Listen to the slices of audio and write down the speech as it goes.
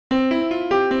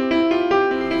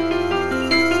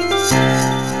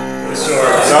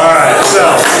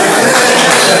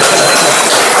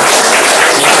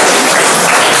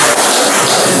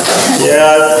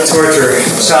Yeah, torture.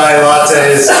 Chai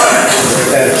lattes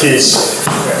and quiche.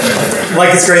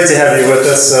 Mike, it's great to have you with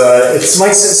us. It's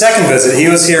Mike's second visit. He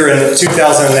was here in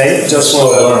 2008, just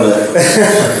learned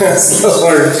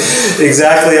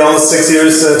exactly almost 6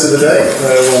 years to the day,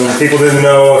 when people didn't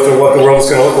know what the world was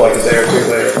going to look like a day or two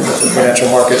later. The financial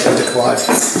markets had to collide.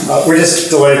 We're just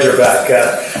delighted you're back.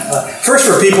 First,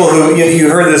 for people who you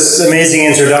heard this amazing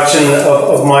introduction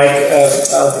of Mike,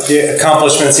 the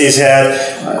accomplishments he's had,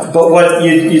 but what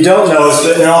you don't know is,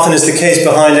 and often is the case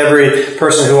behind every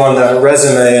person who on the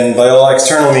resume and by all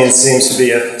external means seems to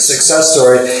be a success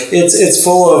story, it's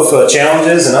full of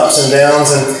challenges and ups and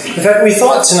downs. And in fact, we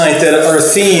thought tonight that our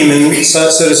theme, so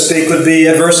to speak, would be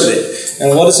adversity.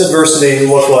 And what does adversity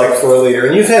look like for a leader?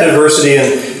 And you've had adversity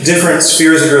in different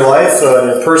spheres of your life, in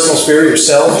your personal sphere,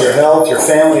 yourself, your health, your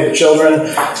family, your children,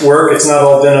 work. It's not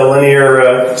all been a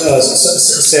linear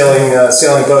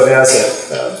sailing boat, has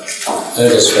it? I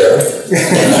think it's fair.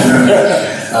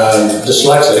 I'm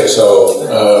dyslexic, so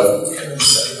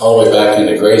all the way back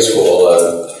into grade school,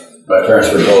 my parents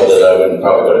were told that I wouldn't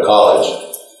probably go to college.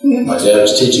 My dad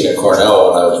was teaching at Cornell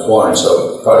when I was born,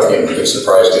 so it probably came as a big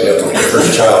surprise to him. My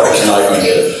first child was not going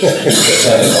to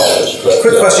attend college. But,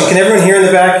 quick question, can everyone hear in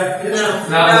the back?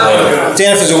 No.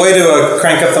 Dan, if there's a way to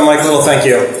crank up the mic a little, thank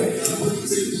you.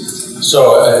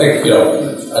 So I think,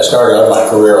 I started out my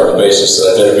career on the basis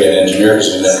that I better be an engineer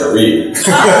because I didn't have to read.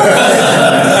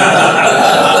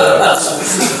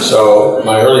 So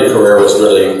my early career was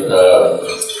really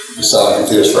selling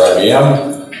computers for IBM.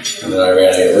 And then I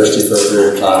ran a university for a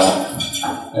period of time.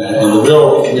 And the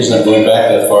real reason I'm going back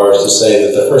that far is to say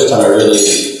that the first time I really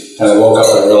kind of woke up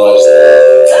and realized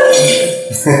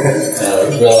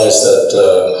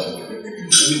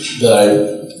that I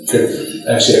could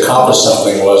actually accomplish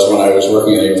something was when I was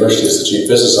working in the university as the chief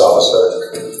business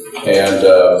officer. And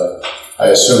I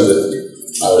assumed that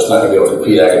I was not going to be able to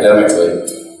compete academically.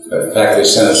 The faculty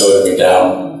senate voted me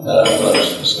down when I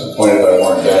was appointed by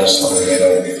Warren Bennis. Some of you may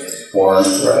know Warren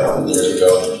years ago.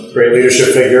 Great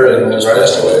leadership figure. And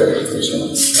passed away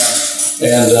recently.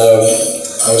 And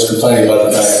I was complaining about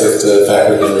the fact that the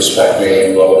faculty didn't respect me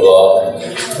and blah, blah, blah.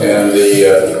 And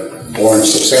the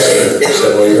Warren's successor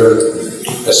said, well, you're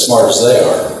as smart as they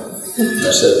are. And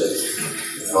I said,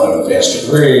 I don't have an advanced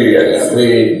degree, I can't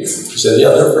read. He said, yeah,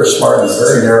 they're very smart in a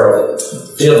very narrow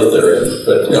field that they're in.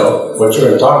 But, what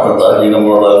you're talking about, you know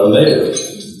more about it than they do.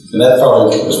 And that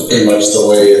probably was pretty much the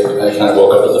way I kind of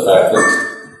woke up to the fact that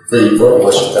really work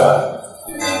what you got.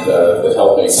 And it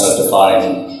helped me kind of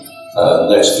define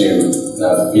the next few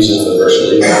pieces of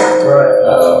adversity. Right.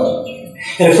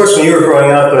 And of course, when you were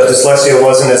growing up, dyslexia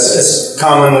wasn't as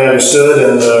commonly understood,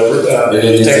 and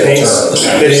the techniques,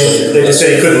 they just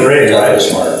say you couldn't read, Not right? very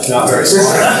smart. Not very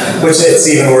smart. Which it's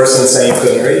even worse than saying you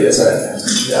couldn't read, isn't it?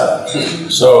 Yeah.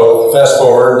 So, fast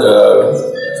forward,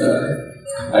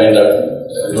 I ended up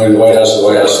going to the White House as a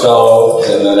White House Fellow,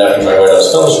 and then after my White House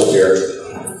Fellowship here,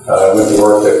 I went to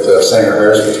work at Sanger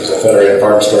Harris, which is a Federated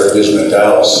Department Store division in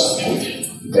Dallas.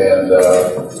 And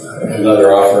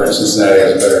another offer in Cincinnati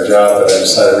has a better job, but I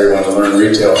decided I really wanted to learn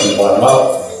retail from the bottom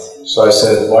up. So I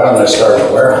said, why don't I start in a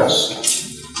warehouse?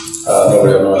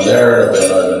 Nobody will know I'm there, nobody will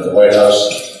know I'm at the White House.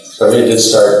 So I really did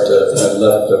start, I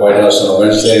left the White House on a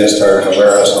Wednesday and started in the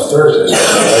warehouse on Thursday. So I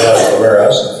went to the White House to the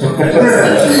warehouse.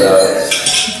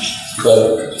 But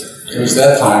it was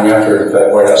that time after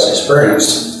that White House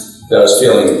experience that I was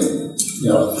feeling,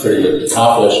 pretty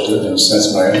accomplished in a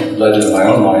sense, legend in my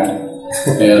own mind.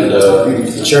 And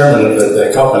the chairman of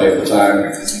the company at the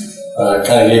time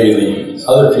kind of gave me the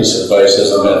other piece of advice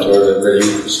as a mentor that really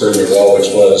served me well, which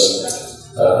was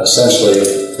essentially,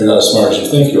 you're not as smart as you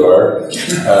think you are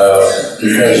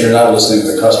because you're not listening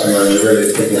to the customer and you're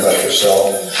really thinking about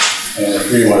yourself. And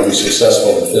if you really want to be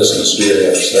successful in business, you really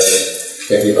have to start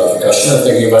thinking about the customer,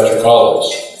 thinking about your colleagues.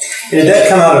 Did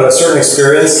that come out of a certain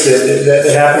experience that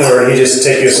happened, or did he just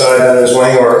take you aside under his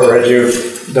wing, or had you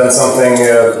done something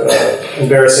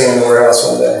embarrassing in the warehouse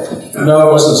one day? No,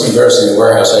 it wasn't embarrassing in the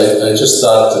warehouse. I just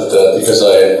thought that because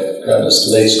I had gotten this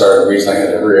late start reason I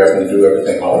had to hurry up and do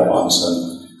everything all at once,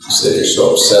 and you said you're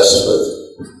so obsessed with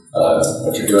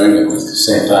what you're doing, and at the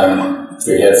same time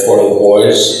we had 4 little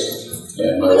boys.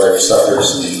 And my wife suffered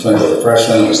some clinical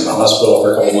depression, was in the hospital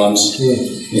for a couple months.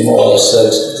 He more or less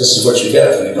said, this is what you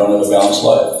get when you don't have a balanced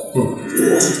life.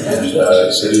 And he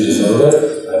said, you deserve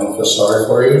it. I don't feel sorry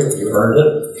for you. You earned it.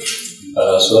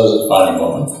 So that was a defining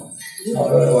moment.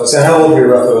 And how old were you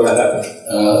roughly when that happened?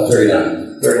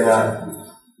 39. 39.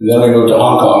 And then we moved to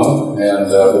Hong Kong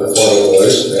and with the 4 little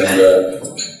boys and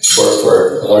worked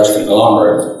for a large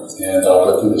conglomerate. and I'll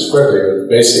go through this quickly, but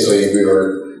basically we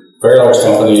were a very large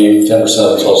company, 10% of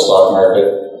the total stock market,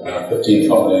 15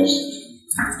 companies,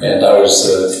 and I was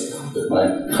my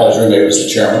college roommate was the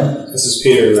chairman. This is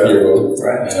Peter.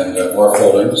 Right. And Mark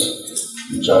Holdings,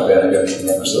 and John Bannigan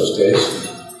remembers those days.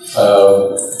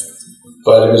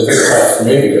 But it was very tough for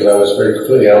me because I was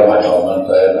completely out of my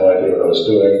element. I had no idea what I was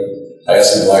doing. I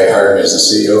asked him why he hired me as the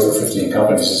CEO for 15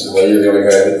 companies. He said, well, you're the only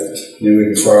guy that knew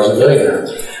me before I was a billionaire.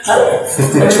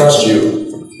 So I trust you.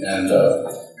 And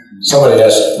somebody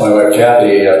asked my wife,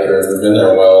 Kathy, after we'd been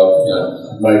there a while,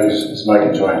 Mike, is Mike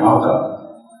enjoying Hong Kong?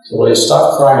 So, well, he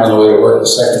stopped crying on the way to work the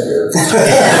second year.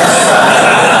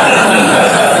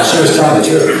 She was telling the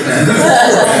truth.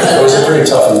 It was a pretty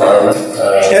tough environment.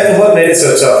 And what made it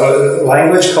so tough?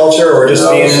 Language, culture, or just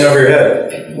being in over your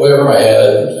head? Way over my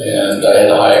head, and I had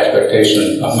a high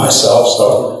expectation of myself,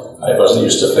 so I wasn't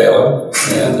used to failing.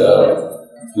 And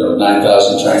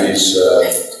 9,000 Chinese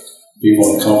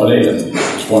people in the company, and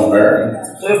just one American.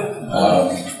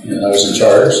 And I was in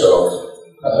charge, so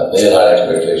they had high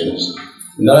expectations.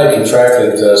 And then I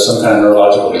contracted some kind of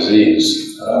neurological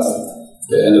disease at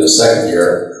the end of the second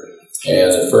year.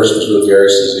 And at first it was Lou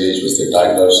Gehrig's disease with the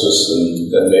diagnosis, and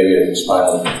then maybe a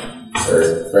spinal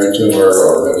or brain tumor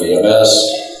or maybe MS.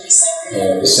 And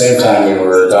at the same time we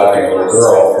were adopting a little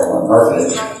girl from an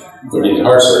orphanage who needed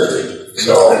heart surgery.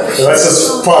 So let's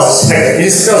just pause a second. You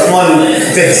just got one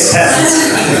big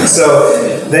sentence. So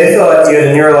they thought you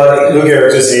had a Lou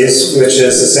Gehrig disease, which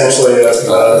is essentially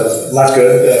not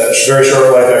good, very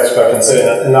short life expectancy,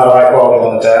 and not a high quality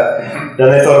one at that. Then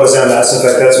they thought it was MS. In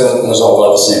fact, that's when it was all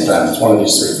about the same time. It's one of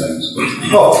these three things.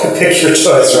 Oh, pick your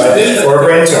choice, right? Or a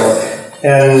brain tumor.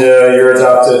 And your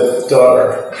adopted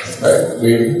daughter. Right.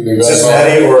 Is this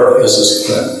Maddie or? This is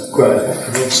Quinn.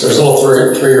 So there's a little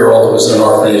three-year-old that was in an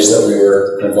orphanage that we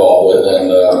were involved with, and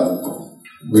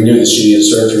we knew that she needed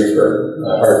surgery for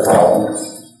a heart problem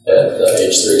at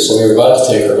age 3. So we were about to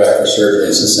take her back for surgery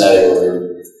in Cincinnati,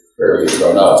 where we had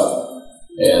grown up.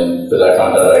 But I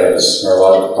found out I had this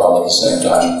neurological problem at the same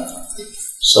time.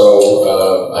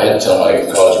 So I had to tell my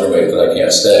college roommate that I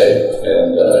can't stay,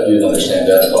 and he didn't understand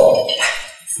that at all.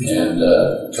 And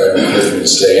tried to encourage me to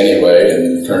stay anyway,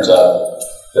 and it turns out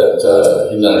that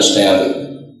he didn't understand that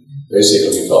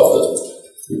basically we felt that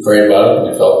we prayed about it,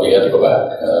 and we felt we had to go back.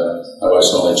 My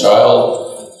wife's an only child.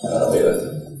 We had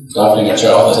adopting a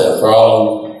child that had a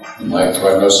problem, and my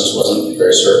prognosis wasn't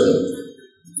very certain.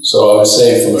 So I would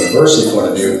say from an adversity point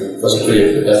of view, it was a pretty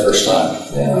adverse time.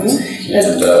 Yeah.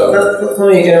 And, let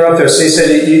me interrupt there. So you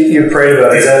said you prayed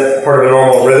about it. Is that part of a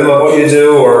normal rhythm of what you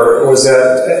do, or was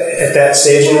that at that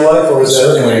stage in your life? Or was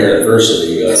certainly when you're in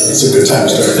adversity, it's a good time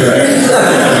to start praying.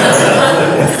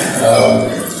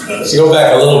 To go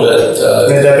back a little bit.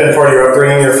 Had that been part of your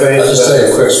upbringing, your faith? I'll just tell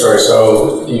you a quick story.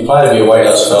 So you apply to be a White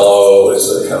House Fellow. It's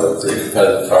a kind of a pretty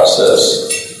competitive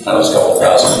process. I know there's a couple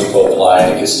thousand people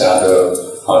applying. It gets down to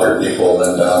 100 people,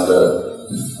 then down to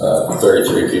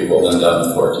 33 people, then down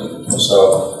to 14 people.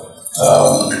 So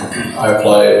I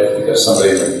applied because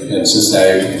somebody in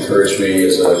Cincinnati encouraged me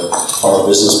as a former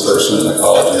business person and a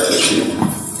college university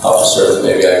officer that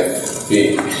maybe I could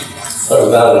be. But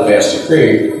without an advanced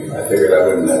degree, I figured I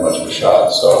wouldn't have much of a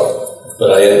shot.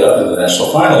 But I ended up in the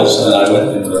national finals, and I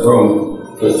went into the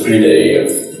room for a 3-day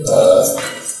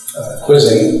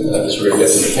quizzing, just where you get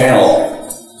to the panel.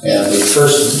 And the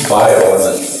first bio on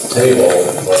the table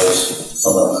was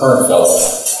from a current fellow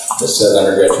that said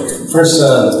undergraduate degree from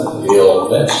Princeton, Yale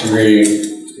advanced degree,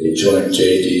 a joint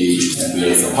JD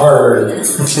MBA from Harvard,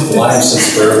 Lions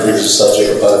since birth, he was the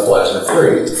subject of Butterflies Are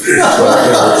Free. So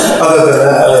other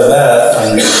than that,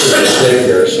 I'm in pretty good shape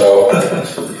here. So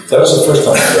that was the first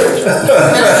time I prayed.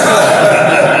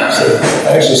 So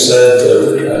I actually said,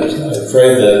 I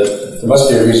prayed that there must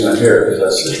be a reason I'm here, because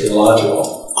that's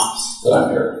illogical that I'm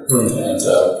here. And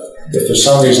if there's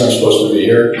some reason I'm supposed to be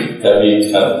here, have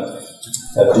me kind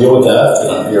of deal with that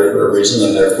I'm here for a reason,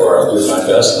 and therefore I'll do my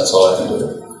best, and that's all I can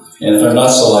do. And if I'm not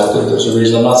selected, there's a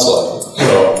reason I'm not selected. So,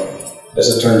 as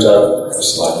it turns out, I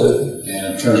was selected,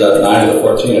 and it turns out 9 of the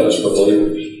 14 of us were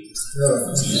believers.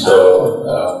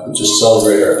 So, we just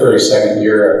celebrated our 32nd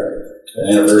year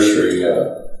anniversary at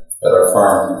our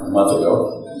farm a month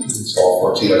ago. So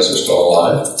all 14 of us are still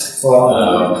alive.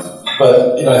 Wow.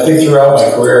 But I think throughout my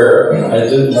career, I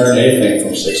didn't learn anything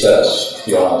from success,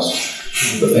 to be honest.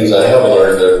 The things I have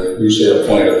learned are usually at a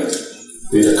point of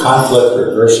either conflict or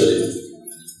adversity.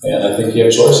 And I think you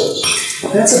have choices.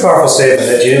 That's a powerful statement,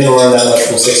 that you didn't learn that much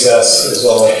from success. It was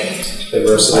all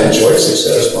adversity. I enjoyed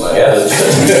success when I had it.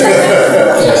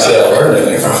 I can't say I learned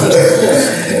anything from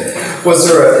it. Was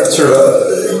there a sort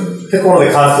of pick one of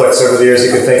the conflicts over the years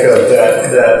you could think of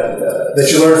that that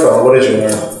you learned from? What did you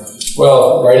learn?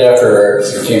 Well, right after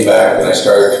I came back and I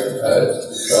started,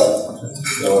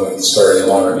 it's started no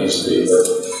longer it needs to be, but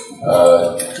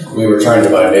we were trying to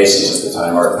buy Macy's at the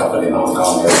time. Our company in Hong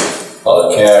Kong had a lot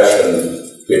of cash, and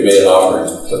we had made an offer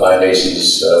to buy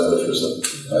Macy's, which was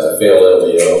a failed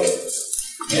LBO,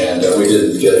 and we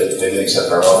didn't get it. They didn't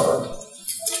accept our offer.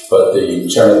 But the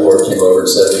chairman of the board came over and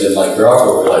said, "We didn't like your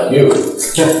offer, we like you.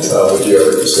 Would you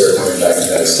ever consider coming back to the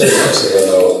United States?" I said, "Well,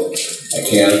 no, I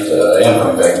can't. I am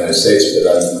coming back to the United States,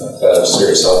 but I've got a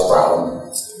serious health problem."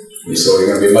 He said, "Well,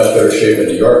 you're going to be in much better shape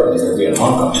in New York than you're going to be in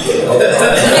Hong Kong." So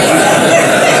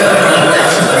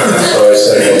I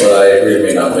said, "Well, but I really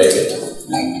may not make it."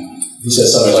 He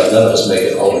said something like, "None of us make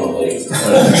it ultimately." You're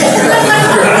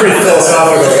a pretty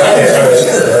philosophical guy.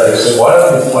 I said, why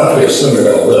don't we assume you're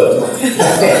going to live?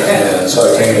 And so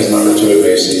I came as number 2 at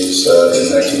Macy's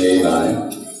in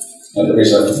 1989. And the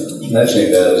reason I'm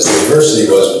mentioning that is the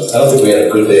adversity was, I don't think we had a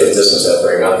good day of business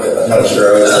after I got there. I'm not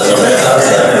sure I was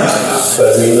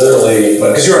but we literally...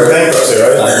 Because you were in bankruptcy,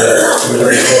 right?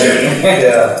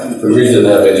 Yeah. We really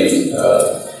didn't have any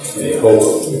hope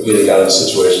of getting out of the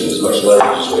situation, as much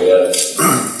leverage as we had.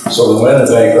 So we went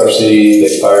into bankruptcy,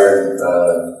 they fired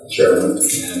the chairman,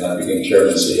 and I became chairman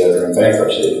and CEO during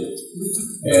bankruptcy.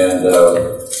 And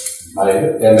my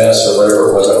MS, or whatever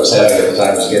it was I was having at the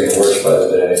time, was getting worse by the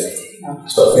day.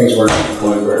 So things weren't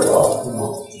going very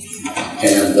well.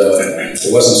 And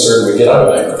it wasn't certain we'd get out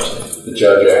of bankruptcy. The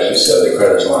judge actually said the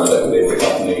creditors wanted to liquidate the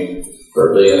company for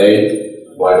 $1.8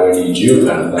 billion. Why do we need you,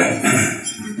 kind of thing.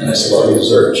 And I said, well, we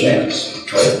deserve a chance.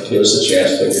 Right? Give us a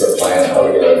chance to give a plan how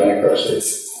to get out of bankruptcy.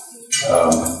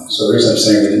 So the reason I'm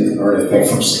saying we didn't learn anything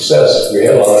from success, we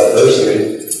had a lot of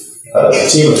adversity. The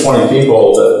team of 20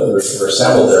 people that were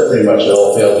assembled there pretty much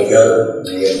all failed together. And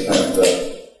we had kind of the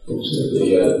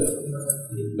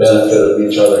benefit of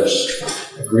each other's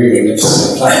grieving at the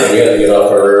same time, but we had to get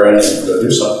off our rear end and go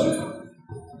do something.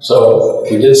 So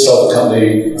we did sell the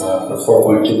company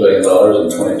for $4.2 billion in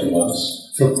 22 months.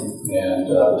 And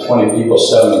 20 people,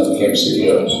 7 of them became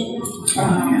CEOs.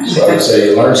 So I would say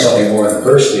you learn something more in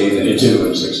adversity than you do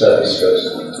in success,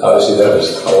 because obviously that was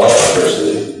a lot of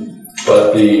adversity.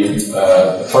 But the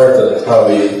part that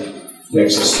probably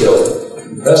makes us feel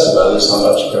best about it is how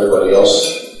much everybody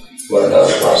else learned how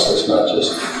to process, not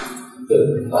just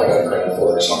that I got credit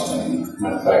for or something.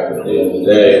 Matter of fact, at the end of the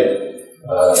day,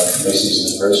 Macy's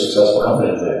is a very successful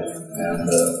company today, and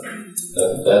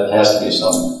that has to be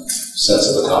some sense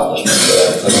of accomplishment for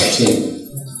that team.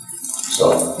 So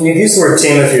you've used the word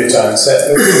team a few times.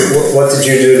 What did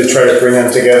you do to try to bring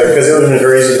them together? Because it would have been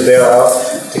very easy to bail out,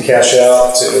 to cash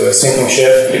out, to a sinking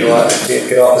ship. You want to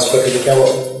get off as quick as you can.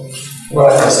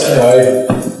 Well,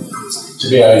 to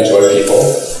me, I enjoy people.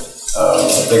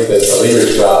 I think that the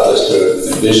leader's job is to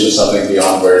envision something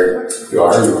beyond where you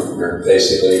are. You're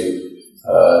basically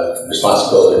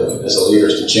responsibility as a leader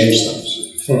is to change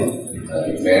things. I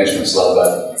think management's a lot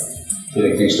about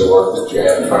getting things to work that you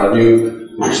have in front of you.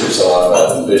 Leadership's a lot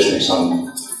about envisioning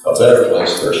a better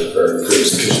place for good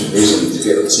sufficient reason to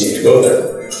get the team to go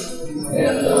there.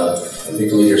 And I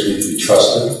think leaders need to be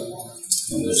trusted.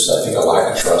 And there's, I think, a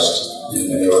lack of trust in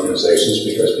many organizations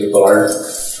because people aren't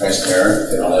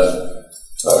transparent. They don't have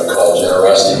what I call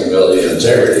generosity, humility, and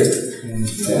integrity.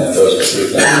 And those are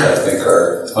 3 things that I think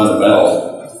are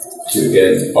fundamental to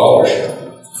getting followership.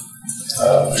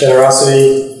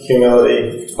 Generosity,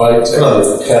 humility. Well, it's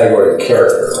another category of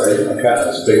character, right? Okay.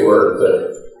 It's a big word,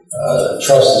 but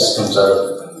trust comes out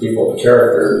of people's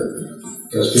character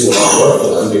because people want to work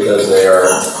with them because they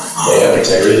have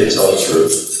integrity, they tell the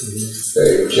truth.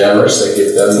 They're generous, they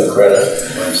give them the credit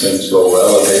when things go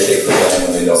well, and they take the blame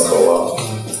when they don't go well.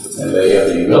 And they have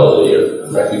the humility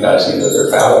of recognizing that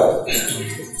they're fallible.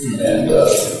 And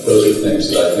those are things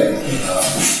that I think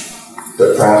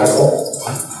they're practical,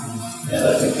 and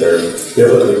I think they're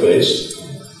biblically based.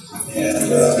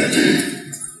 And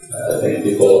I think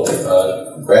people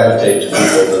gravitate to people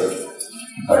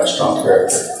that have strong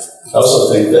character. I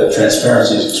also think that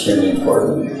transparency is extremely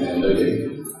important in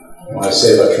leading. When I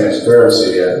say about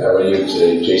transparency, I would use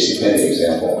a JCPenney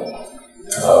example.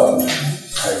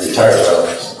 I retired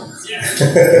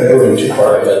moving too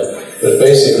far ahead. But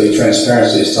basically,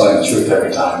 transparency is telling the truth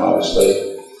every time, obviously.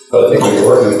 But I think when you're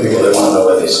working with people, they want to know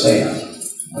where they stand.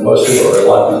 And most people are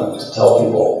reluctant to tell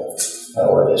people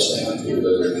where they stand,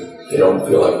 either they don't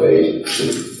feel like they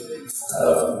should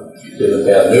give them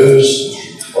bad news,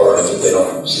 or that they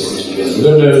don't see reason to give them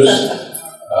good news.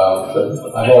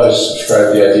 But I've always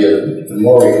subscribed to the idea that the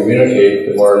more we communicate,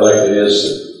 the more likely it is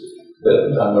that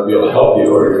I'm going to be able to help you,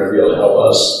 or you're going to be able to help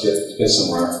us get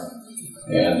somewhere.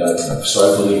 And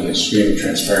so I believe in extreme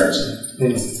transparency.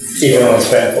 Even when it's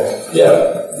painful.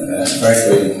 Yeah, and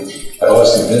frankly, I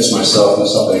always convince myself when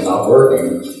something's not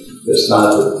working, it's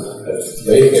not that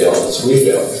they fail, it's we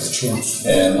fail.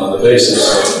 And on the basis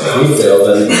that we fail,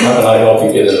 then how can I help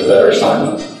you get in a better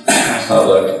assignment? It's not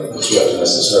like you have to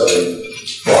necessarily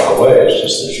walk away, it's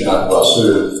just that you're not well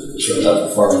suited, you're not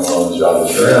performing well in the job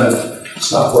that you're in,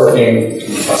 it's not working, you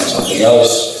can find something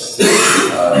else,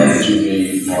 would you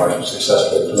be more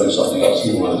successful at doing something else,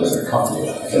 you want a different company,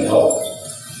 I can help.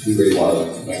 You really want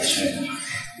to make a change.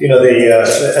 You know,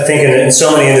 I think in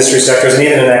so many industry sectors, and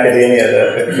even in academia,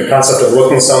 the concept of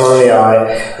looking someone in the eye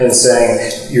and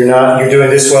saying, you're doing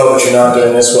this well, but you're not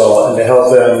doing this well, and to help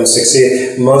them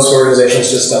succeed, most organizations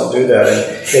just don't do that. And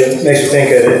it makes me think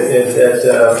that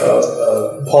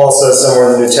Paul says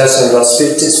somewhere in the New Testament about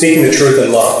speaking the truth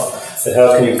in love, that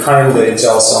how can you kindly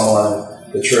tell someone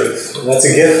the truth? And that's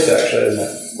a gift, actually, isn't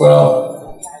it?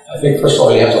 Well, I think, first of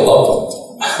all, you have to love them.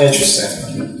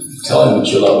 Interesting. Telling them that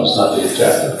you love them is not the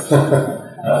objective.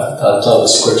 I'll tell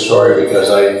this quick story because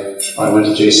I went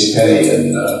to JCPenney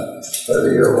in whatever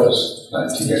the year was,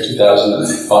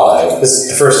 2005. This is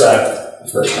the first time. The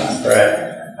first time. Right.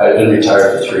 I had been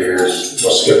retired for 3 years.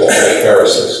 We'll skip all the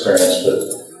Paris experience, but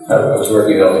I was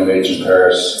working at LMH in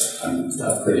Paris. I'm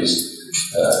pretty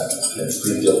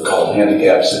difficult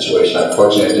handicap situation.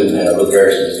 Unfortunately, I didn't have Lou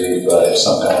Gehrig's disease, but I had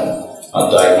some kind of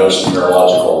undiagnosed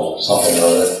neurological something or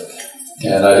other.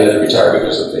 And I had to retire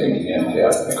because of being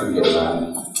handicapped. I couldn't get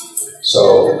around.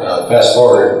 So fast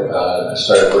forward, I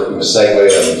started working with Segway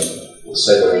and the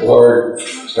Segway board.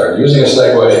 Started using a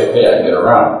Segway. Hey, I can get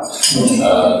around.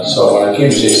 So when I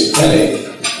came to JCPenney,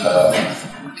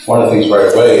 one of the things right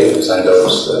away is I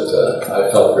noticed that I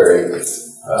felt very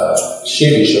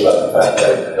sheepish about the fact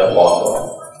that I don't walk well.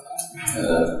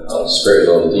 I'll spare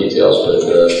you all the details,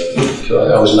 but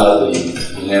I was not the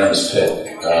unanimous pick.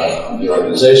 The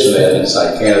organization, they had an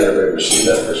inside candidate, they perceived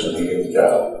that person to get the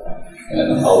job.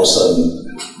 And all of a sudden,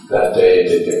 that day,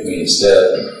 they picked me instead.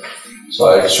 So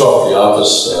I show up at the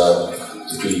office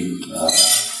to be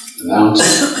announced,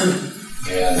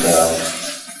 and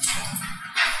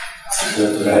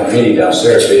we're going to have a meeting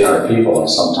downstairs of 800 people on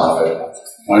some topic.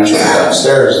 Why don't you go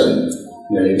downstairs and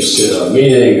you can sit in a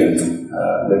meeting and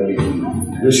maybe you can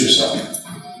introduce yourself.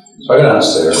 So I go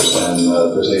downstairs and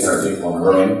there's 800 people in the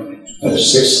room. And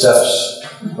there's 6 steps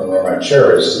from where my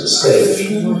chair is to the stage.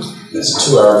 And it's a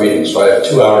 2-hour meeting, so I have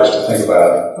 2 hours to think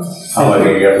about how am I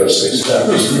going to get those 6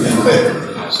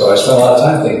 steps. So I spent a lot of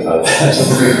time thinking about that.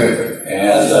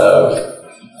 And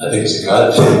I think it's a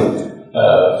God thing.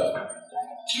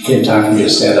 It came time for me to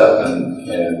stand up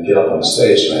and get up on the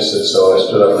stage. And I said, so I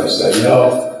stood up and I said,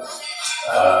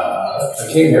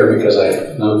 I came here because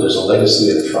I know there's a legacy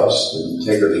of trust and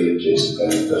integrity at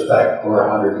JCPenney that goes back over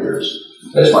 100 years.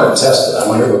 I just want to test it. I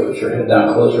want you to put your head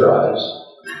down, close your eyes.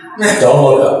 Don't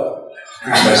look up. So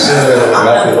I sit there looking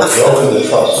up, you'll open the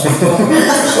trust.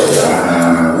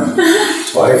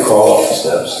 So I crawl up the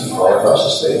steps and crawl across the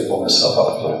stage and pull myself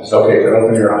up. It's okay, good,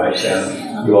 open your eyes,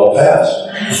 and you all passed.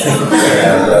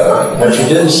 And what you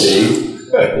didn't see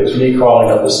is me crawling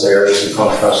up the stairs and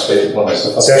crawling across the stage and pull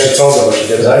myself up. So I actually told them what you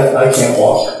did. Because I can't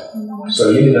walk.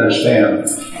 So you need to understand,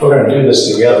 we're going to do this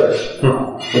together.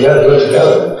 We got to do it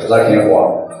together because I can't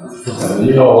walk. And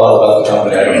you know a lot about the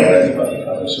company. I don't know anything about the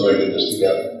company, so we do this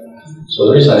together. So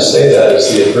the reason I say that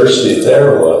is the adversity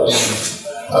there was,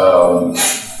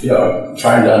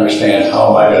 trying to understand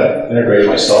how am I going to integrate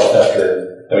myself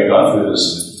after having gone through this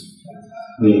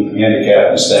being handicapped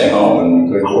and staying home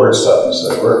and doing board stuff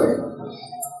instead of working.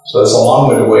 So it's a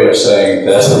long-winded way of saying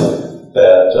that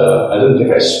I didn't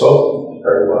think I spoke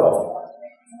very well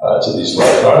to these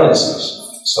large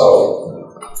audiences. So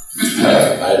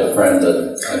I had a friend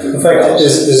that I knew. In fact,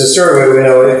 there's a story we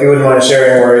know, if you wouldn't mind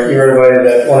sharing, where you were invited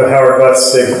at one of Howard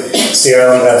Butt's big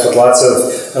CRM events with lots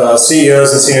of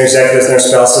CEOs and senior executives and their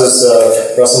spouses.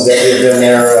 Russ and Debbie had been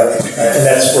there, and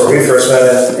that's where we first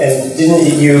met. And didn't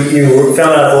you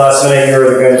found out at the last minute you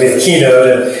were going to be the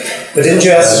keynote, but didn't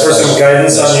you ask for some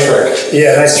guidance on your trick?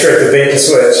 Yeah, nice trick, the bait and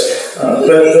switch.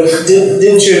 But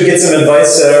didn't you get some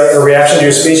advice or reaction to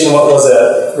your speech, and what was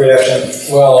that reaction?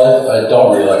 Well, I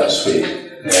don't really like to speak,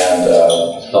 and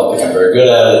don't think I'm very good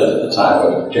at it. At the time, I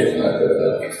wasn't particularly not good at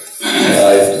it. And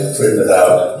I written it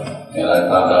out, and I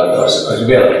found out I was going to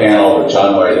be on a panel with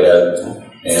John Whitehead,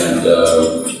 and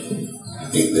I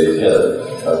think the head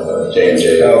of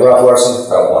J&J. Ralph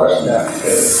Larson. Ralph Larson, yeah.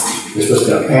 We're supposed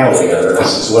to be on a panel together, and I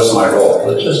said, so what's my role?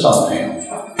 Well, just on the panel.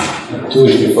 2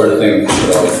 weeks before the thing,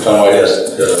 John White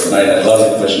has the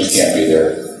 9/11 commission can't be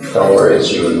there. Don't worry, it's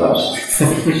you and Russ.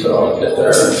 So I'll get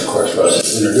there, and of course Russ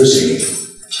is introducing me.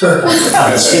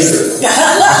 I'm a speaker. So,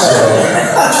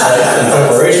 in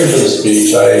preparation for the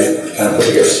speech, I kind of put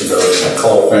together some notes. I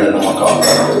called a friend in Hong Kong.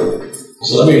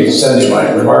 So let me send you my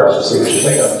remarks and see what you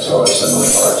think of them. So I send the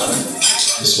remarks, and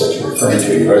this is what you're referring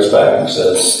to. He writes back and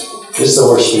says, "This is the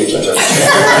worst speech I've ever seen."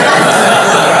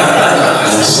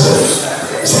 And I said,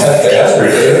 "Is that bad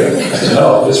or good?" He said,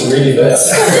 "No, it's really bad." I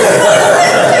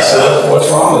said, "What's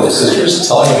wrong with this?" He says, "You're just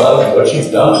telling about what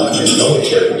you've done. I mean, nobody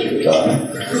cares what you've done."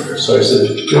 So he said,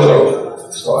 "Do it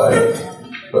over." So I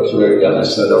went through it again. I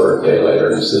sent it over a day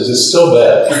later, and he says, "It's still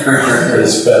bad, but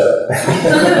it's better."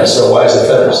 I said, "Why is it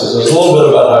better?" He says, "There's a little bit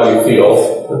about how you feel,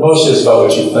 but mostly it's about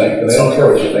what you think, and they don't care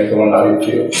what you think, they want to know how you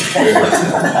feel."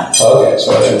 Okay,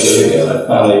 so I did it again. I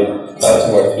finally got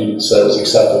to what he said was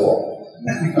acceptable.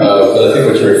 But I think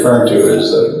what you're referring to is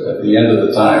that at the end of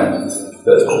the time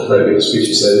that I was ready to give the speech,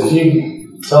 he said, if you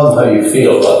tell them how you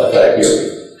feel about the fact your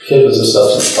kid has a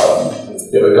substance problem,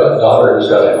 you have a daughter who's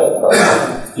got a health problem,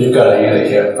 you've got a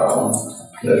handicap problem,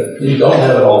 you don't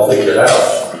have it all figured out.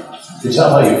 You tell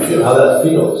them how you feel, how that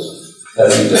feels.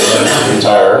 Having to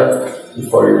retire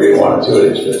before you really want to do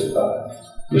it, age 55.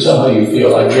 You tell them how you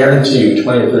feel. I guarantee you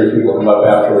 20 or 30 people come up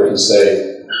afterward and say,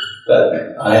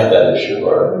 that I have that issue,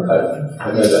 or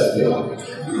I've had that feeling.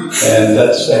 And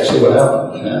that's actually what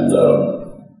happened. And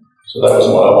so that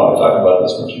wasn't what I wanted to talk about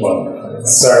this much more.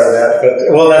 Sorry for that, but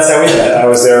well, that's how we met. I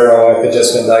was there, my wife had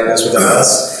just been diagnosed with MS,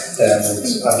 and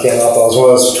I came up, I was one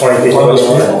of those 20 people, and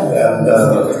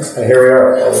here we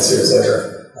are, all these years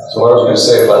later. So what I was going to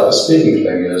say about the speaking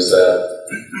thing is that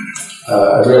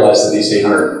I realized that these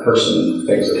 800-person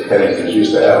things that Pennington is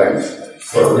used to having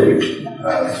were really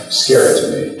scary to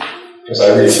me, because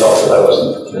I really felt that I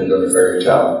wasn't doing a very good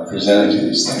job presenting to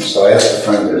these things. So I asked a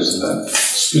friend who's in the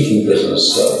speaking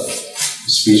business,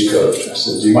 speech coach. I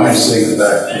said, "Do you mind sitting in the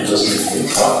back and listening to me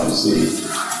talk and see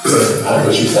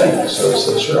what you think?" So he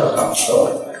said, "Sure, I'll come."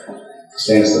 So he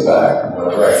stands in the back, and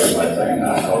whatever I do my thing, and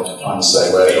I go on the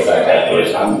segue, I go back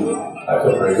afterwards. I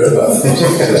feel pretty good about it. He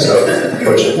says, "So,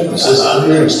 Coach, he says,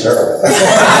 it was terrible."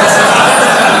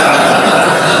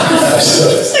 I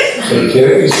said, "Are you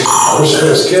kidding?" He said, "I wish I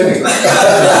was kidding." I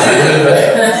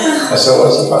said,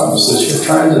 "What's the problem?" He says, "You're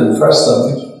trying to impress them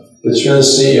that you're the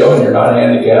CEO and you're not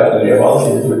handicapped and you have all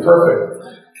you're perfect.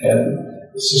 And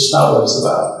it's just not what it's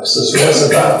about." I said, "So what's it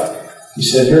about?" He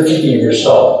said, "You're thinking of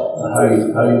yourself and how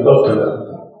you look to them.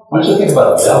 Why don't you think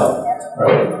about them,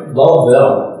 right? Love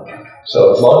them.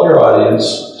 So love your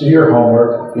audience, do your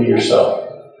homework, be yourself."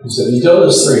 He said, "You do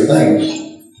those three things,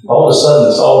 all of a sudden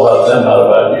it's all about them, not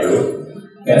about you.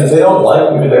 And if they don't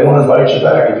like you, they won't invite you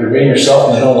back. If you're being yourself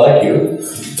and they don't like you,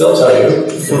 they'll tell you.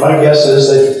 And my guess is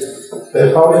they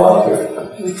probably like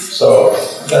you." So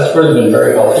that's really been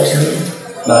very helpful to me,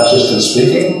 not just in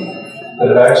speaking, but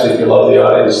if you love the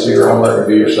audience, do your homework and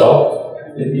be yourself,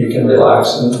 you can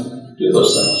relax and do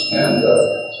those things. And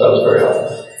so that was very helpful.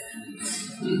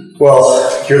 Well,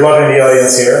 you're loving the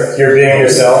audience here, you're being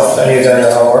yourself, and you've done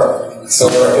your homework. So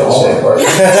we're in good shape. I'm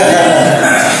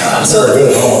very good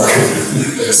at homework.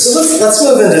 So let's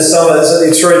move into some of the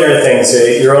extraordinary things.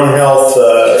 Your own health,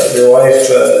 your wife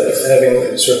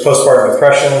having sort of postpartum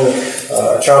depression,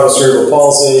 a child with cerebral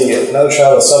palsy, another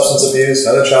child with substance abuse,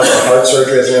 another child with heart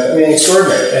surgery. I mean,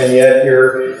 extraordinary. And yet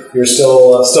you're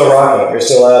still rocking. You're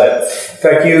still at it. In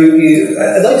fact,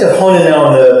 I'd like to hone in now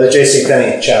on the J.C.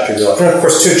 Penney chapter. And of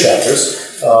course, two chapters.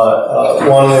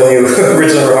 One when you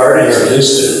originally were hired, and you're at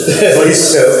least two. At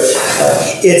least two.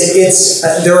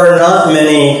 There are not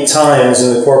many times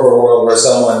in the corporate world where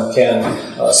someone can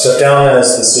step down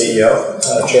as the CEO,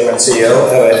 chairman CEO,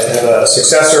 have a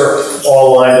successor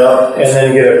all lined up, and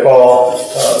then get a call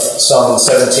some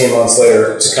 17 months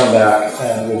later to come back,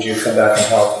 and would you come back and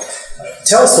help?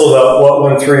 Tell us a little about what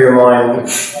went through your mind,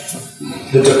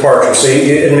 the departure. So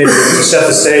and maybe to set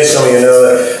the stage, some of you know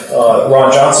that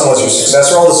Ron Johnson was your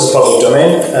successor. All this is public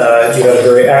domain. You had a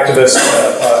very activist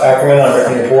Ackerman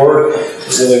on your board,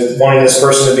 really wanting this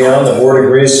person to be on. The board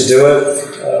agrees to do it.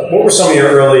 What were some of your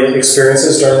early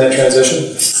experiences during that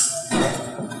transition?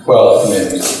 Well, I mean,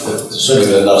 there's certainly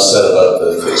been enough said about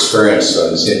the experience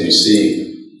on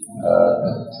CNBC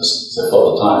to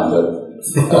fill the time, but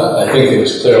I think it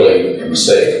was clearly a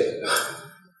mistake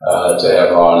to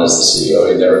have Ron as the CEO.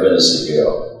 He'd never been a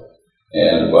CEO.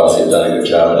 And while he'd done a good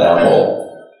job at Apple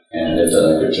and had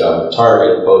done a good job at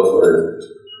Target, both were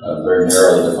very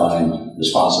narrowly defined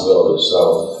responsibilities. So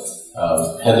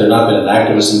had there not been an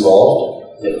activist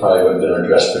involved, it probably would have been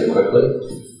addressed pretty quickly.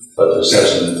 But there's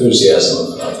such an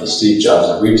enthusiasm of the Steve Jobs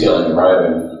of retailing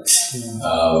arriving.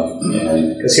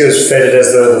 Because he was feted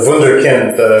as the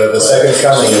Wunderkind, the second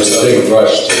coming. So there was a big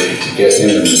rush to get him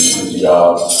in the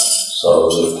job. So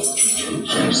to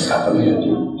change the company and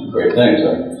do great things. I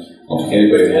don't think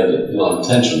anybody had ill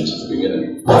intentions at the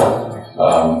beginning. I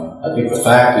think the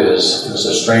fact is, it was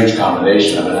a strange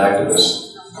combination of an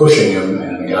activist pushing him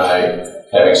and a guy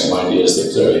having some ideas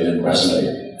that clearly didn't resonate.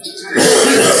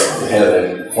 It had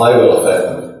a flywheel effect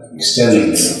of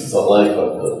extending the life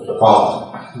of the problem.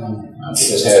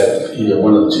 Because had either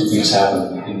one of the two things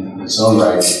happened in its own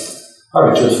right,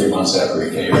 probably 2 or 3 months after he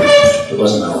came, it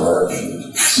wasn't going to work, and the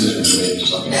decision was made to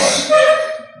something else.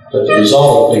 But the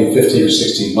result of being 15 or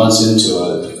 16 months into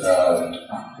it,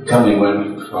 the company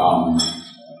went from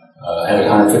having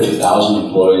 150,000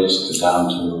 employees to down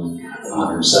to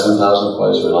 107,000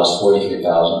 employees. We lost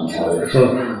 43,000 employees.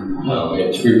 We had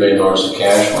 $3 billion in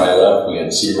cash when I left. We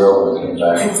had zero when we came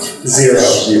back. Zero.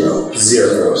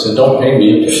 So don't pay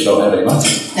me because you don't have any money.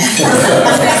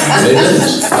 They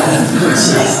didn't.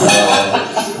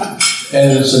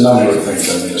 And there's a number of things.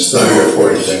 I mean, there's 30 or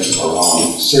 40 things that were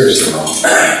wrong, seriously wrong,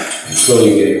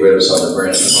 including getting rid of some of the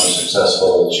brands that were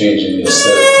successful, changing the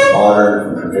aesthetic from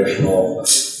modern from traditional,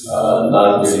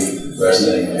 not really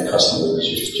resonating with the customer that's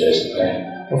used to chasing pain.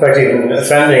 In fact, even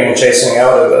offending and chasing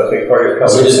out of a big part of your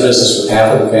customer. We did business with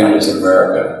half of the families in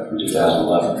America in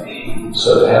 2011.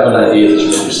 So to have an idea that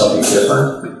you're going to do something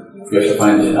different, you have to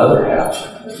find the other half.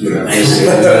 And I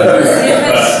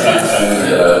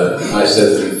said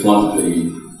that we flunked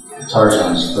the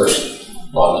Tarzan's first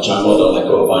law of the jungle, don't let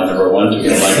go of line number 1 to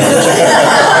get line number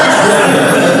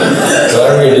 2. So I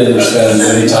really didn't spend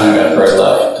any time after I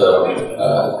left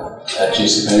at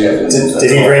JCPenney.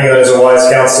 Did he bring you as a wise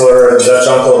counselor and Dutch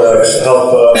uncle to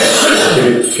help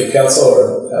give counsel?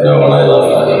 Or? No, when I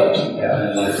left. Yeah.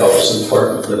 And I felt it was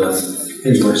important for them.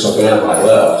 Things weren't so bad when I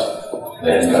left.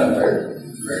 They hadn't gotten very,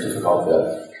 very difficult yet.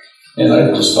 And I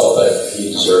just felt that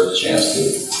he deserved a chance to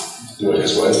do it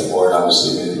his way. The board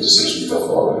obviously made the decision to go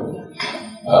forward.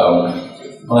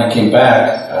 When I came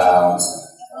back, I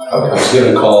was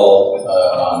given a call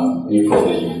on April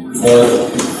the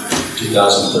 4th,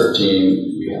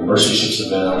 2013. We had a Mercy Ships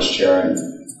event. I was chairing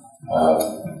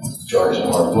George and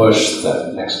Laura Bush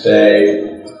that next day,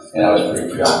 and I was pretty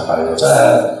preoccupied with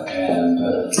that. And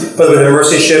by the way, the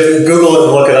Mercy Ship, Google it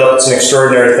and look it up. It's an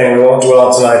extraordinary thing. We won't dwell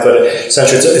on tonight, but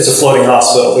essentially it's a floating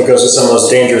hospital that goes to some of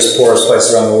those dangerous, poorest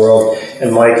places around the world.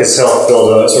 And Mike has helped build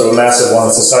a sort of a massive one.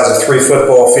 It's the size of 3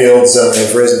 football fields, and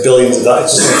they've raised billions of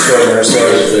dollars. It's just an extraordinary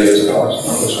story.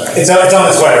 It's on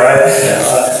its way, right?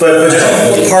 Yeah. But just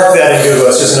park that in Google.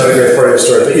 It's just another great part of your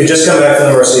story. But you just come back from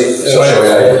the Mercy. So I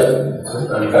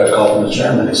got a call from the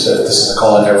chairman. He said, "This is a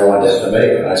call I never wanted to have to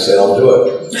make." And I said, "I'll do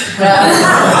it."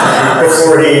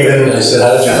 Before he even... And he said,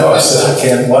 "How did you know?" I said, "I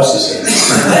can't watch this anymore.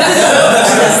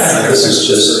 This is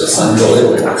just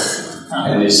unbelievable."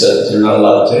 And he said, "You're not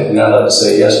allowed to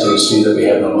say yes to see that we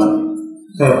have no money."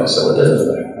 I said, "What is it?"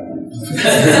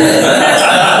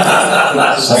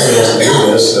 Somebody has to do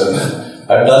this, and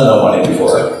I've done no money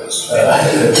before. Yeah, so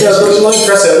it was really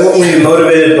impressive. Were you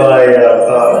motivated by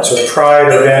sort of pride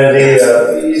or vanity? To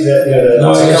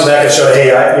come back and show,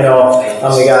 hey, I'm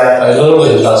the guy. I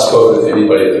literally had not spoken to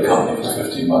anybody at the company for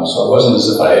 15 months, so it wasn't as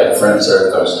if I had friends there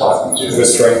that I was talking to. With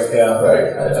strength, yeah.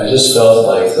 Right. I just felt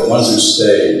like the ones who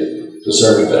stayed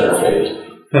deserved a better fate.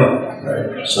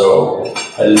 Right. So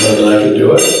I didn't know that I could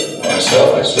do it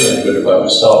myself. I certainly could do it by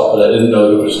myself, but I didn't know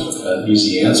there was an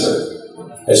easy answer.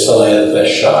 I just felt I had the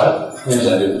best shot because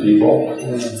I knew people.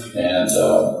 And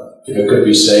if it could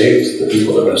be saved, the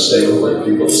people that were going to stay were the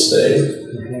people that stayed.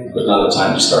 It was not a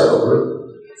time to start over.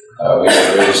 We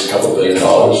had raised a couple $1 billion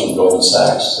from Goldman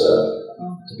Sachs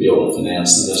to be able to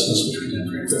finance the business, which we did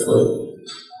pretty quickly.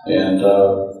 And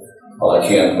while I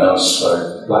can't announce our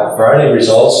Black Friday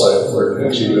results, we're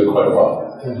actually doing quite a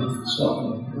while. So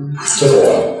it took a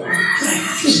while.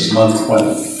 This is month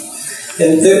 20.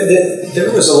 And there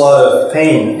was a lot of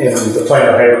pain in the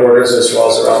Plano headquarters as well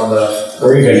as around the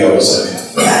region, I would say.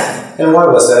 And why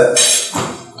was that?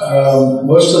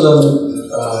 Most of them,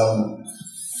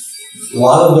 a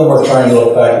lot of them were trying to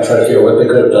look back and try to figure out what they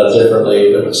could have done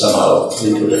differently that would somehow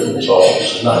lead to a different result,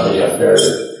 which is not really unfair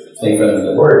to think of them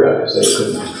to worry about because they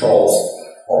couldn't control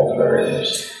all the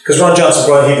variables. Because Ron Johnson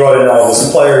brought in all his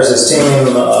players, his team.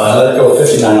 I let go of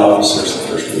 59 officers the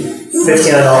first week.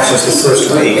 59 officers the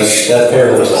first week. That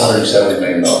payroll was $170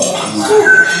 million.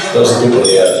 Those are people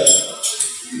he had.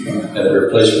 And they were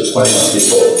replaced with 21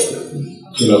 people.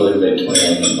 Cumulatively made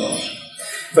 $21 million.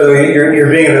 By the way,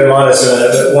 you're being a bit modest,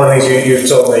 but one of the things you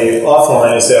told me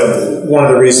offline is that one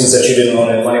of the reasons that you didn't want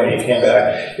any money when you came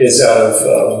back is out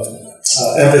of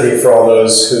empathy for all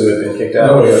those who had been kicked out.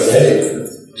 No, we got paid for a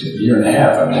year and a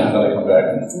half. I mean, how did I come back?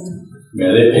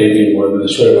 They paid me more than they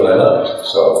should have when I left.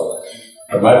 So,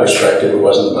 from my perspective, it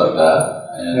wasn't about that.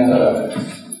 And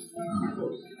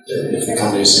if the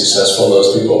company is successful,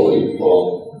 those people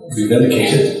will be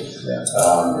vindicated.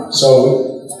 So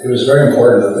it was very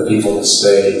important that the people that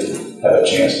stayed have a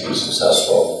chance to be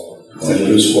successful. When you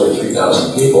lose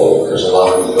 43,000 people, there's a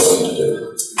lot of rebuilding to do.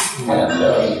 And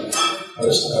I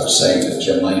was saying to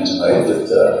Jim Lane tonight that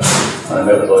when I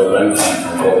met with Lloyd Langfine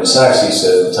from Goldman Sachs, he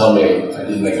said, "Tell me I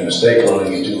didn't make a mistake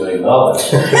loaning you $2 million."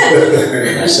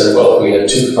 And I said, "Well, if we had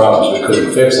 2 problems we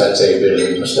couldn't fix, I'd say you didn't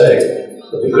make a mistake.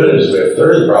 But the good news is we have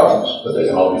 30 problems, but they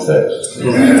can all be fixed."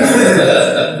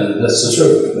 And that's the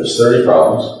truth. There's 30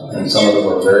 problems, and some of them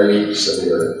were very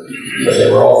severe, but they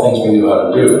were all things we knew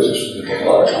how to do. It just would take a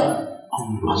lot of time.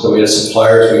 So we had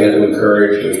suppliers we had to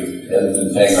encourage. We hadn't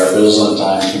been paying our bills on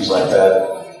time, things like that.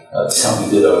 The company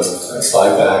did a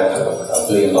buyback, a $1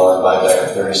 billion buyback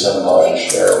of $37 a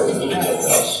share, which was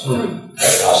ridiculous.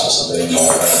 That cost us $1 billion.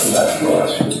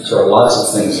 So there are lots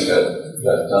of things that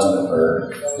got done that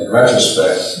were, in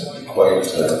retrospect, quite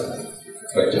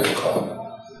difficult.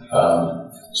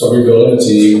 So rebuilding the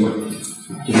team,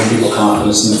 giving people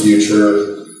confidence in the future,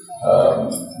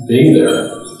 being there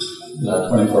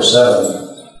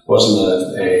 24/7 wasn't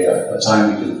a time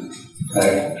you could kind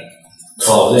of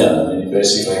call it in. I mean, you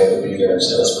basically had to be there and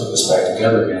say, "Let's put this back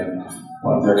together again,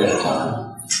 one brick at a time."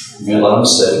 You made a lot of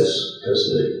mistakes because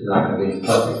you're not going to be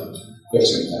perfect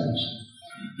fixing things.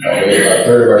 About a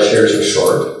third of our shares were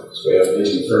short, so we have at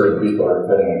least a third of people are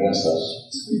betting against us.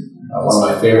 One of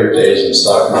my favorite days in the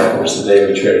stock market was the day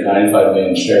we traded 95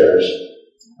 million shares.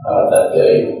 That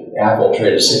day, Apple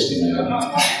traded 60 million,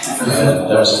 and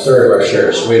that was a third of our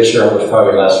shares. So we had shareholders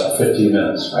probably last for 15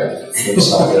 minutes, right? We just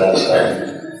not get out of stock.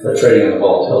 They're trading in the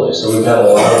volatility. So we've had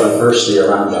a lot of adversity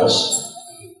around us.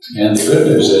 And the good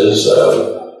news is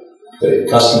the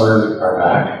customers are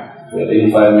back. We had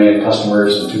 85 million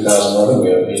customers in 2011. We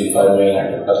have 85 million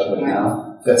active customers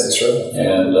now. That's true.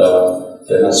 And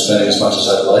they're not spending as much as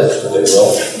I'd like, but they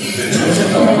will.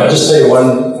 I'll just tell you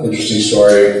one interesting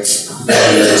story.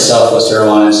 Southwest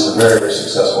Airlines is a very, very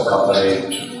successful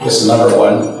company. It's the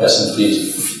 #1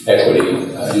 S&P equity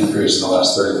increase in the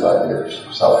last 35 years,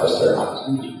 Southwest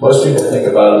Airlines. Most people think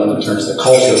about it in terms of the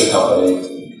culture of the company,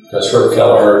 because Herb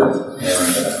Kelleher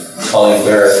and Colleen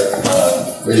Barrett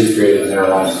really created an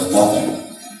airline from nothing.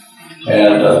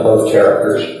 And both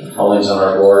characters, Colleen's on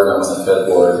our board, I'm on the Fed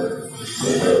board.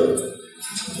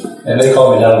 And they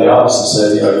called me down to the office and said,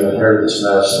 "You inherited this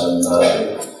mess, and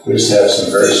we just have some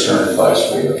very stern advice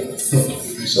for you."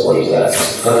 So what is that?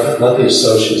 Let the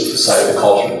associates decide the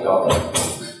culture of the company.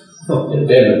 They've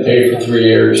been paid for 3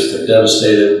 years, they're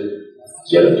devastated,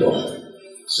 give it to them.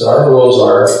 So our rules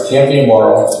are, can't be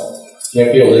immoral,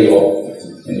 can't be illegal,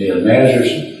 and you need a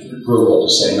manager's approval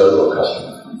to say no to a customer.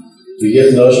 If you give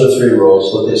them those are the 3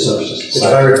 rules, let the associates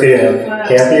decide. I'm repeating,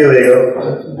 can't be illegal.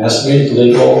 It has to be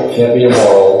legal, can't be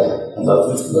immoral, and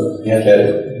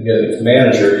get the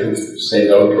manager to say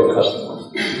no to a customer.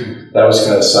 That was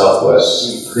kind of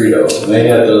Southwest's credo. And they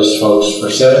had those folks for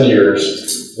 7 years.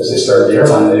 As they started the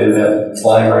airline, they didn't have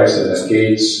flying rights, they didn't have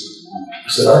gates. He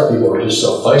said, our people were just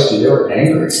so feisty, they were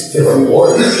angry. They were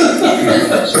bored.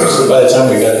 So by the time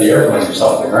we got the airplanes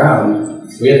off the ground,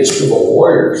 we had this group of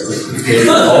warriors that gave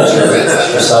the culture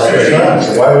for Southwest Airlines.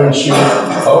 So why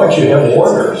wouldn't you have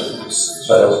warriors?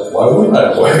 So why wouldn't I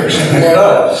have warriors? Why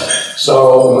not? So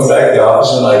we went back to the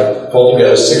office and I pulled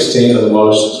together 16 of the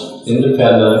most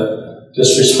independent,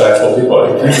 disrespectful people I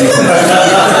could think of.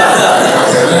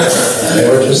 And they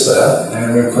were just that.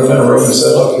 And we put them in a room and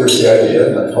said, look, here's the idea.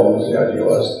 And I told them what the idea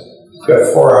was. We've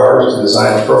got 4 hours to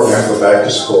design a program for back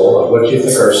to school. What do you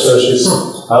think our associates,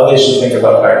 how they should think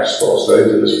about back to school? So they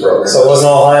did this program. So it wasn't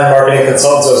all high-end marketing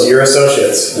consultants, it was your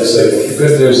associates. I said, the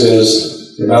good news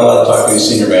is you're not allowed to talk to the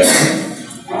senior manager.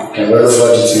 And whatever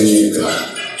budget you need, you can.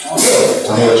 So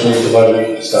tell me what you need for budget,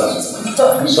 it's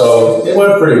done. So it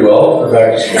went pretty well for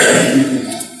back to school.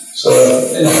 So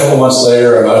a couple months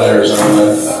later, I'm out in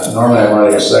Arizona. Normally I'm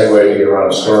running a Segway to get around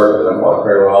the store because I don't walk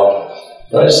very well.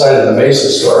 But I decided the Mesa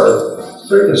store, it's a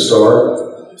pretty good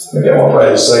store, maybe I won't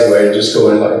ride a Segway and just go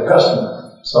in like a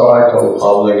customer. So I go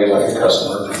hobbling in like a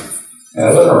customer. And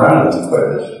I look around and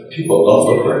but people don't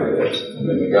look very good. I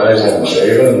mean, the guys haven't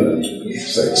shaven, and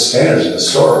it's like the standards in the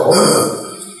store.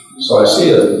 So I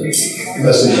see a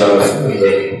message on the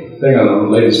thing on the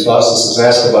lady's bus that says,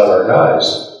 ask about our guys.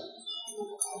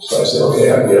 So I said,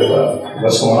 okay, I get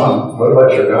what's going on? What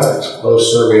about your guys?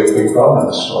 Lowe's survey of a big problem in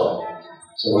the store.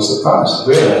 So what's the problem?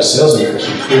 We haven't had a sales increase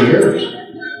in 3 years.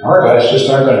 Our guys just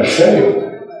aren't going to shave.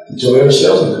 until we have a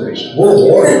sales increase. We're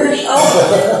warriors.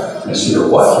 I said, you're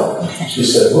what? She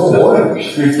said, we're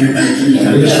warriors. And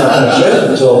we're just not going to ship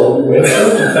until we have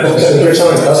sales. I said, you're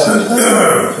selling customers? I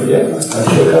said, yeah, I'm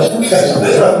sure customers.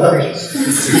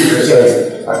 She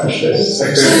said, I can show you.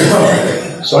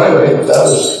 So anyway,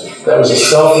 that was a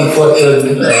self-inflicted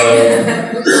thing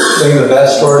that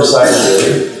store decided to do.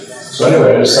 So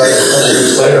anyway, I decided a couple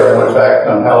weeks later, I went back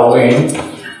on Halloween,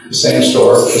 the same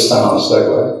store, this time on a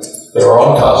Segway. They were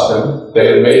all in costume. They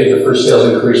had made the first sales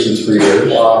increase in 3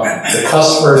 years. Wow. The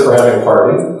customers were having a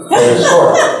party for the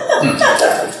store.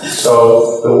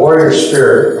 So the warrior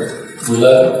spirit, we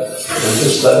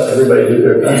just let everybody do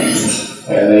their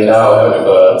thing. And they now have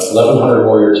 1,100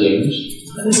 warrior teams.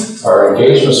 Our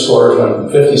engagement scores went from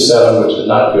 57, which is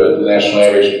not good. The national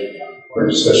average for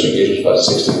discussion engagement is about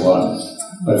 61.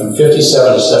 Went from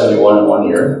 57 to 71 in 1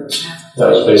 year. That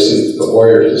was basically the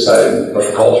warriors deciding what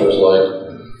the culture was like.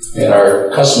 And our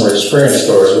customer experience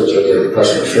scores, which are the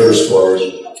customer service scores,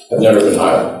 have never been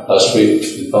higher. Last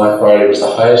week, Black Friday was the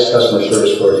highest customer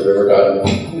service scores we've ever gotten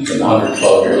in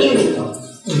 112 years.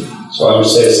 So I would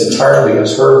say it's entirely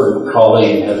because her and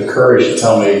Colleen had the courage to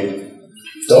tell me,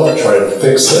 don't try to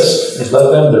fix this, just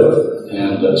let them do it.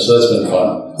 And so that's been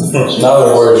fun. So now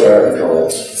the warriors are out of control.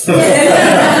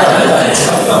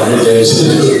 Every day is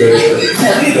a good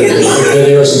the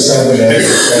videos and something that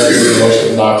is the most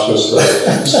obnoxious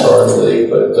story in the league.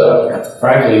 But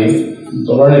frankly,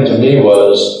 the learning to me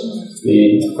was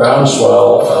the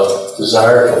groundswell of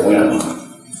desire to win.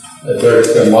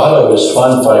 Their motto was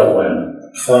fun, fight,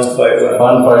 win. Fun, fight, win.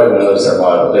 Fun, fight, win was their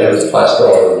motto. They had a plaster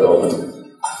all over the building.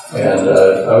 And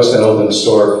I was going to open the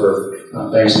store for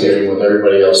Thanksgiving with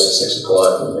everybody else at 6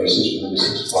 o'clock. And Macy's would be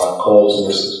 6 o'clock. Kohl's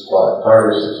was 6 o'clock.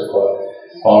 Target 6 o'clock.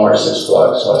 Walmart 6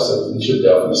 o'clock. So I said, we should be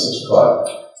open at 6 o'clock.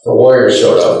 The Warriors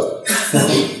showed up.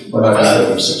 We're not going to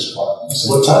open at 6 o'clock. I said,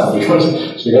 what time?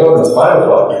 So we got open at 5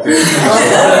 o'clock. 5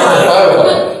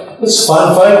 o'clock. It's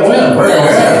fun, fight, win. We're going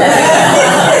to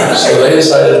win. So they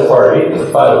decided to party at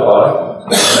 5 o'clock.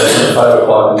 And 5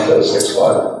 o'clock instead of 6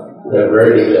 o'clock. We had a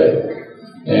very good day.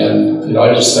 And,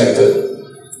 I just think that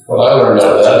what I learned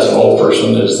out of that as an old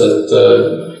person is that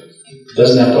it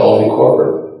doesn't have to all be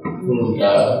corporate.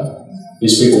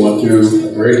 These people went through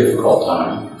a very difficult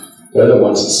time. They're the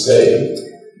ones that stayed.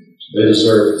 They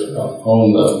deserve to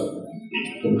own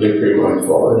the victory going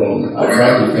forward. And I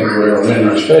frankly think we're going to win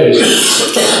our space.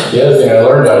 The other thing I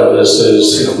learned out of this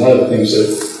is, one of the things that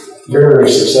very,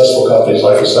 very successful companies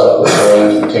like the Southwest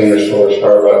Airlines, Container Store,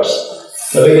 Starbucks,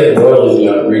 they get loyalty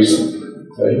beyond reason.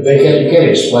 You can't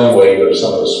explain why you go to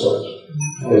some of those stores.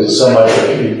 There's so much,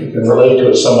 you can relate to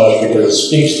it so much because it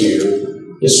speaks to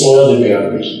you. It's loyalty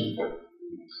beyond reason.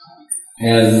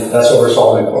 And that's what we're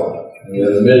solving for.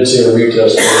 The mid-tier retail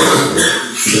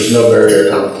stores, there's no barrier to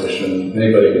competition.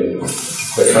 Anybody can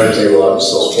put a time table out and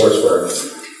sell sportswear.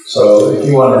 So if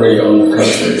you want to really own the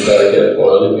customer, you've got to get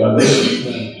loyalty beyond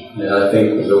reason. And I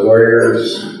think with the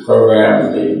Warriors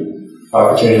program, the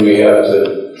opportunity we have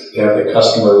to have the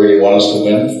customer really want us to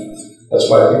win. That's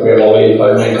why I think we have all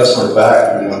 85 million customers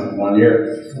back in one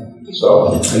year.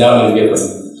 So I now need to get them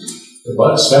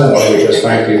to spend more because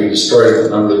frankly we destroyed the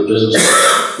number of businesses.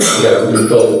 We got to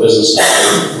rebuild the businesses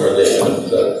where they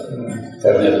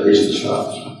haven't had the reason to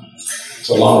shop. It's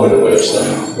a long-winded way of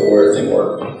saying the word thing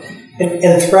worked.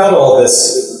 And throughout all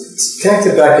this,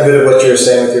 connected back a bit of what you were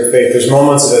saying with your faith, there's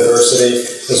moments of adversity,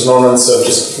 there's moments of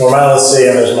just normalcy,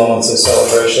 and there's moments of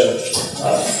celebration.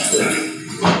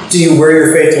 Do you wear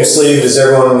your faith in your sleeve? Does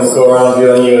everyone go around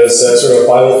viewing you as sort of a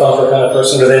Bible thumper kind of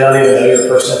person? Do they not even know your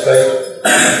personal faith?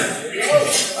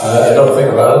 I don't think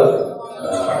about it.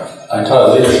 I taught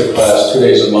a leadership class 2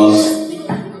 days a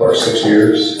month for 6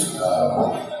 years.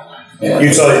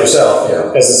 You taught it yourself,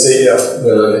 yeah, as the CEO,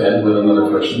 with another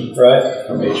person, right,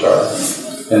 from HR.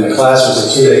 And the class was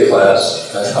a 2-day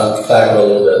class. I'll back it a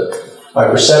little bit. My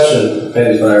perception of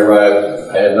pennies when I arrived,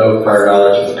 I had no prior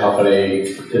knowledge of the company,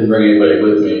 didn't bring anybody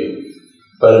with me,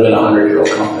 but it had been a 100-year-old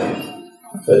company.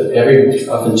 But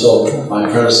up until my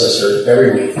predecessor,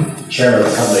 every chairman of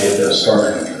the company had been a store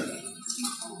manager.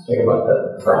 Think about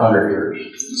that, for 100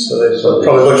 years. So they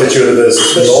probably looked at you as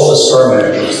the oldest store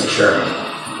manager was the chairman.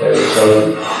 Okay, so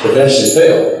eventually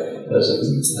failed as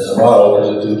a model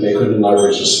because they couldn't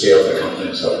leverage the scale of the company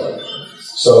and so forth.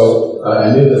 So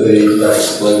I knew that that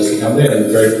was the legacy company, and a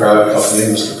very proud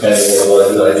company. Mr. Penny had a lot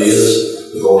of good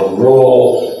ideas. The golden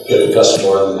rule, get the customer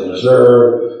more than they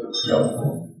deserve.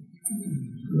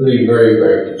 Really very,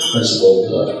 very principled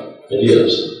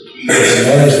ideas. It was a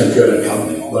management-driven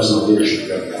company. It wasn't a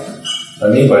leadership-driven company. What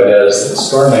I mean by that is that the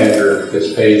store manager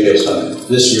gets paid based on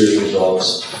this year's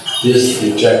results,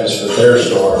 the objectives for their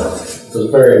store, was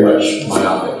very much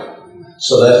myopic.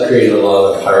 So that created a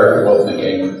lot of hierarchical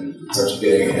thinking in terms of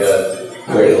getting ahead,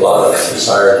 created a lot of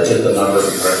desire to hit the number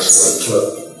regardless of what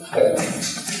it took.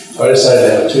 So I decided to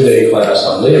have a 2-day class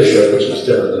on leadership, which was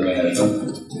different than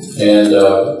management. And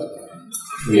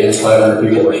we had 500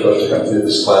 people were supposed to come through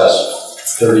this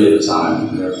class, 30 at a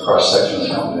time, cross-section of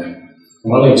the company.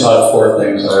 And one thing taught 4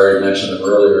 things, I already mentioned them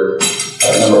earlier.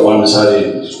 Number 1 is how do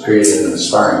you create an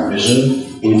inspiring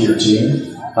vision with your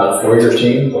team, not for your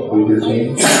team, but with your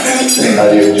team. How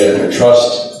do you generate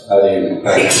trust? How do you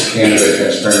practice candidate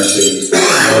transparency?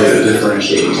 How do you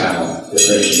differentiate talent?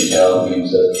 Differentiating talent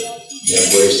means that you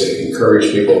have ways to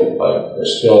encourage people by their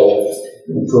skill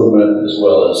improvement as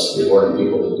well as rewarding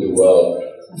people that do well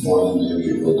more than do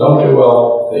people that don't do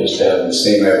well. They used to have the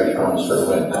same average bonus for the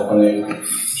win company,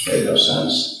 which made no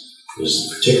sense. It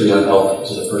was particularly unhelpful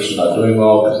to the person not doing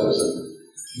well because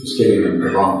it was giving them the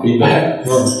wrong feedback.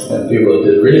 And people that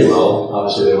did really well,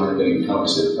 obviously they weren't getting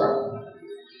compensated properly.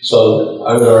 So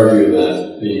I would argue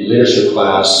that the leadership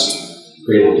class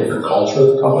created a different culture of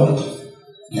the company.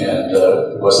 And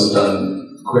it wasn't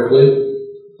done quickly,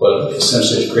 but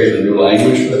essentially it created a new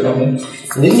language for the company.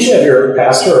 Didn't you have your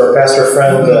pastor or pastor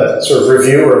friend sort of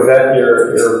review or vet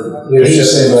your leadership?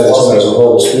 Saying that I was a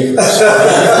horrible speaker.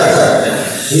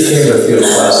 He came to a few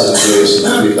classes and gave us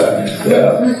some feedback.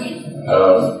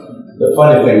 The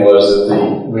funny thing was that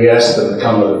we asked them to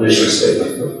come with a vision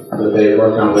statement that they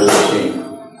worked on with their team.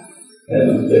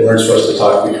 And they weren't supposed to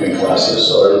talk between classes,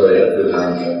 so everybody had to do their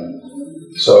own thing.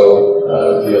 So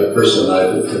the other person and I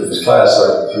did this class,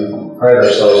 we pride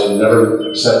ourselves in never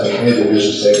accepting any of the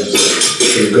vision statements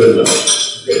that were good enough.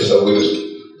 Okay, so we just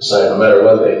decided no matter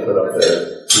what they put up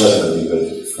there, it wasn't going to be good.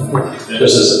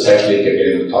 This is a technique of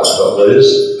getting to talk about what is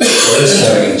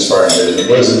having an inspiring vision,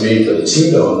 what does it mean for the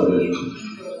team to own the vision.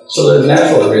 So the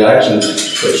natural reaction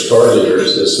for a store leader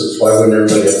is this: why wouldn't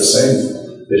everybody have the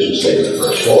same vision statement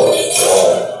for a store? They're all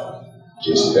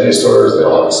JCPenney stores, they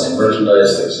all have the same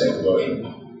merchandise, they have the same promotion.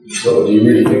 So do you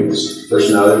really think this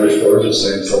personality of your store is the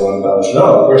same as the one down? No,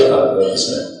 of course not, they're the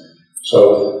same.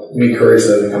 So we encourage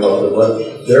them to come up with what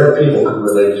their people can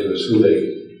relate to as who they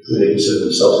consider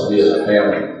themselves to be as a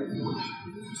family.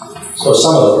 So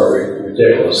some of them are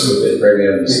ridiculous. So they bring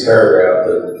in this paragraph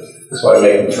that's why I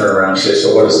make them turn around and say,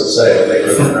 so what does it say? And they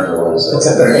couldn't remember what it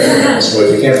said. So if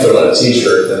you can't put it on a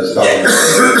t-shirt, then it's probably not.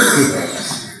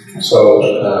 So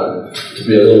to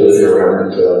be a little bit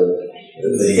irreverent, the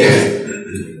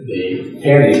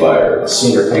panty buyer, the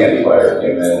senior panty buyer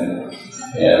came in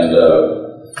and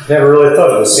never really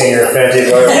thought of a senior panty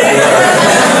buyer.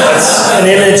 That's an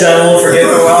image I won't forget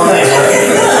for a while.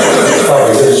 It's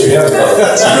probably good that you haven't thought of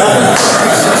that.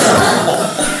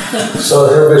 So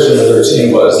her vision of their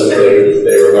team was that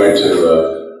they were going to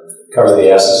cover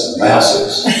the asses of the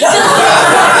masses.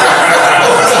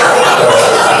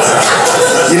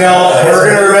 You know, we're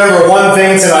going to remember one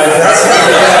thing tonight. That's going to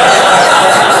be it.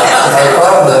 My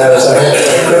problem with that is I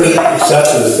couldn't accept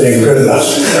the thing good enough.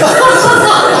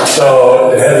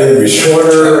 So it had to either be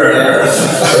shorter,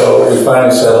 so we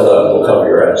finally settled on, we'll cover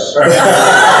your ass.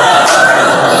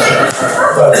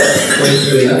 But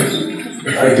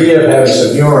the idea of having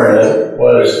some humor in it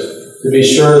was to be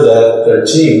sure that their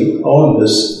team owned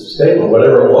this statement,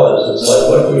 whatever it was. It's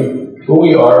like who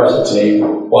we are as a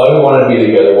team, why we want to be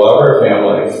together, why we're a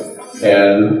family,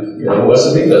 and what's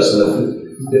the mean us.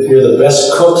 And if you're the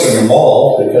best cooks in the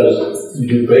mall because you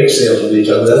do bake sales with each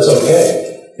other, that's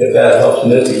okay. If that helps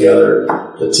knit together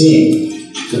the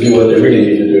team to do what they really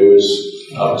need to do is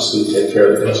obviously take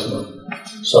care of the customer.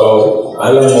 So I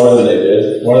learned more than they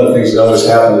did. One of the things that always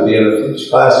happened at the end of each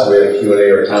class, we had a Q&A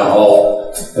or a town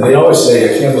hall, and they always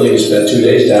say, I can't believe you spent 2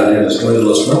 days down here in this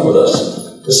windowless room with us.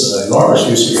 This is an enormous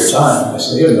use of your time. I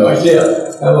said, you have no idea.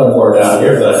 I learned more down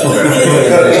here than I did.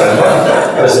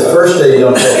 Because the first day you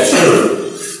don't tell the truth.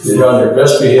 You're on your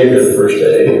best behavior the first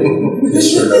day.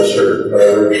 Yes sir, no sir,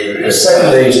 whatever. The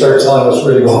second day you start telling what's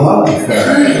really going on.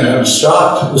 And I'm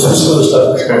shocked. There's some other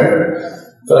stuff that's going on.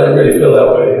 But I didn't really feel that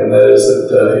way. And that is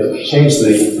that it changed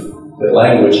the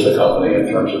language of the company in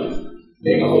terms of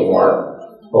being a little more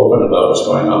open about what's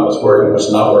going on, what's working,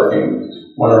 what's not working.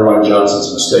 One of Ron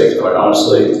Johnson's mistakes, quite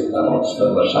honestly, I won't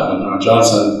spend much time on Ron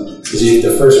Johnson, is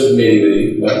the first meeting that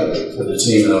he met with the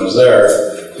team and I was there,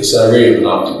 he said, I really am an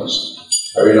optimist.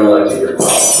 I really don't like to hear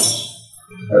problems.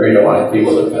 I really don't like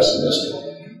people that are pessimistic.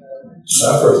 So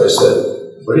afterwards I said,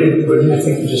 what do you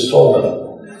think you just told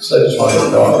them? I said, I just wanted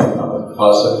to know I'm a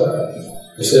positive guy.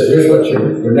 He said, here's what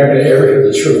you're never going to ever hear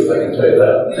the truth, I can tell you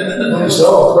that. And he said,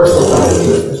 oh, of course they'll tell you the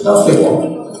truth. There's nothing wrong.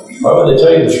 Why would they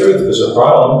tell you the truth? If there's a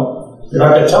problem, you're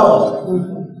not going to tell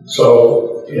them.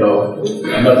 So,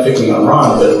 I'm not picking on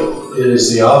Ron, but it is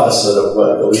the opposite of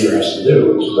what the leader has to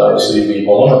do, which is obviously be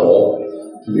vulnerable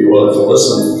and be willing to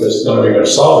listen, because nobody going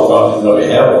to solve a problem if nobody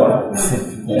have one.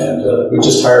 And we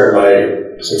just hired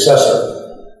my successor,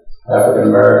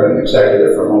 African-American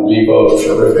executive from Home Depot, a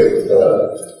terrific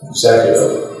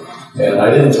executive. And I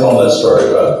didn't tell him that story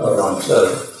about what Ron said.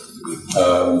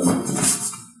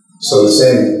 So the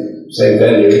same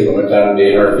venue, we went down to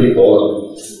 800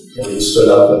 people, and he stood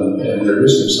up and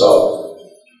introduced himself.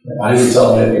 And I didn't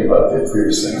tell him anything about the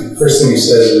previous thing. First thing he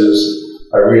says is,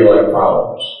 I really like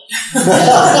problems. I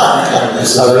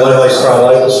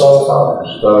like to solve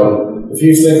problems. So if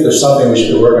you think there's something we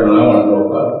should be working on, I want to know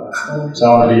about it. So I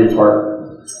want to be your partner.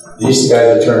 These are the guys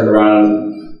that turned around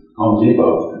Home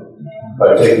Depot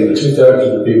by taking the 2/3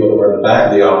 of the people that were in the back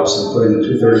of the office and putting the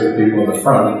 2/3 of the people in the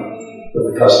front with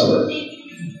the customers.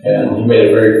 And he made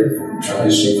a very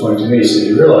interesting point to me. He said,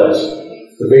 you realize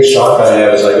the big shock I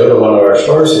have is I go to one of our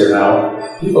stores here now,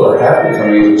 people are happy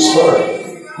coming into the store.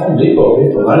 Home Depot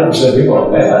people, 90% of people are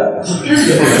mad.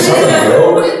 Something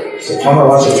broke, the plumber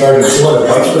wants to charge you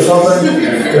 $200 for something,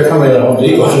 they're coming to Home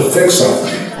Depot to fix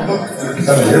something.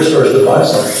 Coming to your stores to buy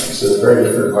something. It's a very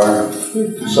different environment.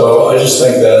 So I just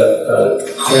think that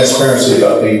transparency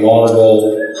about being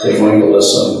vulnerable, being willing to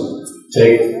listen,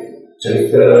 take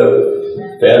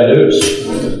bad news.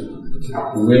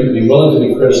 Be willing to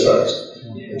be criticized,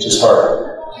 which is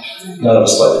hard. None of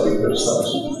us like to be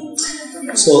criticized.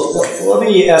 So let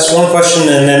me ask one question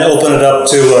and then open it up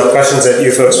to questions that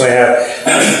you folks may have.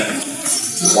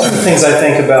 One of the things I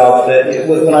think about that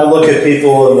when I look at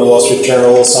people in the Wall Street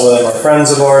Journal, some of them are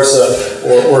friends of ours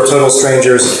or total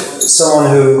strangers,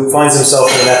 someone who finds himself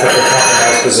in an ethically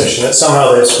compromised position, that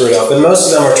somehow they've screwed up. And most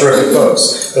of them are terrific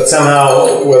folks, but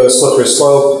somehow, whether slippery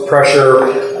slope, pressure,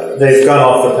 they've gone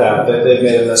off the path. They've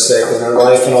made a mistake in their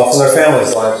life, and often their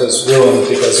family's life is ruined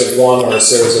because of one or a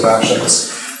series of actions.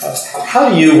 How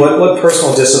do you, what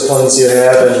personal disciplines do you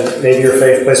have, and maybe your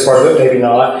faith plays part of it, maybe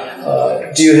not,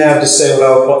 do you have to stay what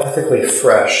I would call ethically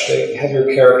fresh, to have your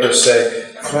character stay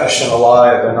fresh and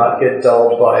alive and not get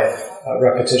dulled by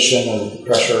repetition and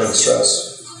pressure and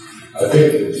stress? I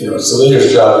think, it's the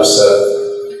leader's job to set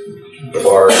the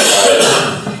bar higher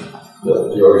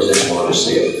that the organization wants to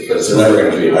see it, because they're never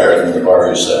going to be higher than the bar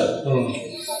you set.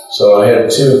 So I had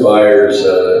two buyers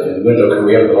in window.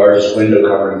 We have the largest window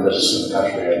covering business in the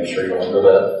country. I'm sure you all know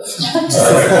that.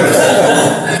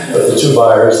 But the two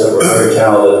buyers that were very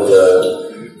talented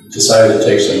decided to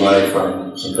take some money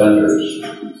from some vendors,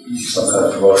 some kind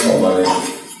of promotional money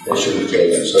they should have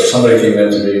taken. So somebody came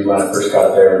in to me when I first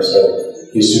got there and said,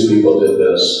 these two people did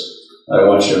this. I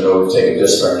want you to know to take a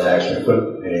disciplinary action,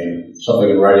 put something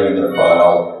in writing in their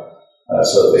file,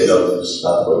 so that they know this is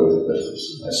not the way we do business.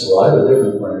 I said, well, I have a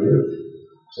different point of view.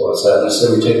 So what's that? And I said,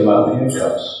 we take them out in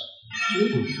handcuffs.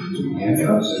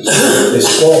 Handcuffs? They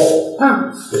stole.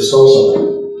 They stole something.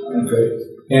 Okay.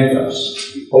 Handcuffs.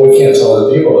 Well, we can't tell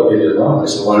other people that they did wrong. I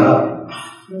said, why not?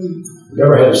 We've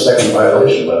never had a second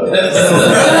violation, by the way.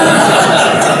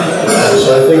 So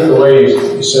I think the way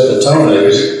you set the tone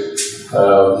is,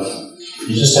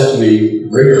 you just have to be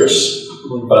rigorous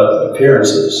about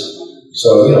appearances.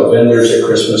 So, vendors at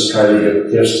Christmas try to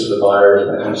give gifts to the buyers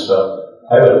and that kind of stuff.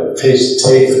 I have a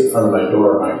tape in front of my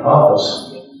door in my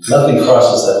office. Nothing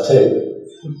crosses that tape.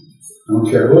 I don't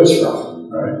care who it's from,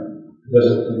 right? Because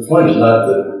the point is not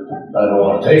that I don't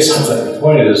want to take something. The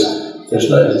point is, it's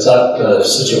not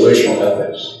situational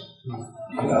ethics.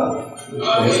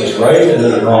 It's right and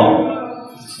it's wrong.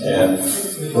 And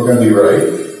we're going to be right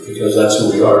because that's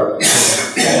who we are.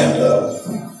 And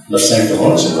I'm not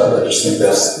sanctimonious about it. I just think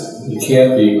you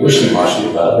can't be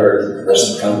wishy-washy about it, or the rest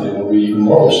of the company will be even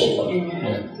more wishy-washy.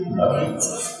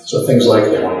 So things like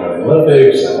they want to go to the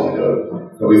Olympics, they want to go,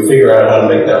 and we figure out how to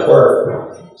make that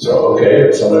work. So, okay,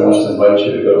 if somebody wants to invite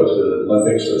you to go to the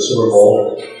Olympics or the Super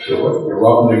Bowl, you're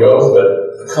welcome to go, but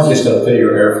the company's going to pay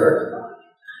your airfare.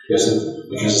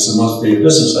 Because it must be a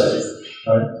business idea,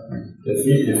 right?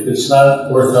 If it's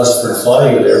not worth us for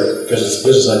flying you there because it's a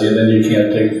business idea, then you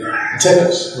can't take the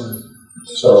tickets.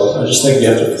 So I just think you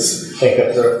have to think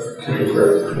that through.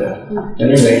 Yeah. And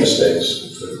you make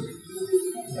mistakes.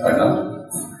 Right now.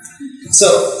 So,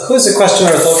 who's a question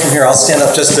or a thought from here? I'll stand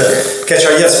up just to catch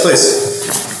our. Yes, please.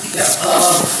 Yeah.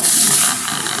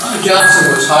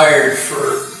 Johnson was hired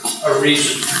for a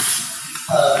reason.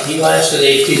 He lasted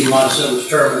 18 months and was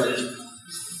terminated.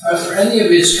 Are there any of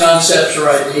his concepts or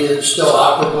ideas still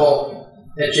operable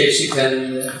at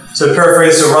JCPenney? So to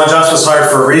paraphrase, so Ron Johnson was hired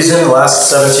for a reason, the last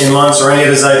 17 months, or any of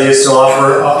his ideas still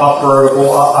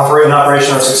operate in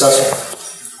operation or successful?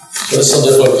 So it's so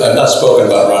difficult. I've not spoken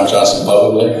about Ron Johnson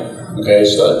publicly, okay,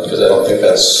 so because I don't think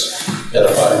that's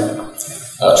edifying.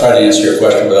 I'll try to answer your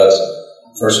question without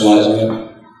personalizing it.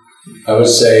 I would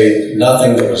say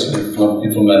nothing that was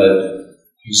implemented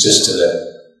exists today.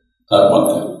 Not one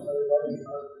thing.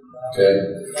 Okay?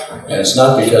 And it's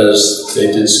not because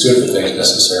they did stupid things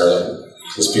necessarily.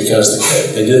 It's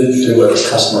because they didn't do what the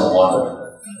customer wanted.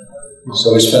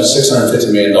 So we spent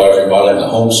 $650 million remodeling the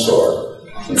home store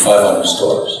in 500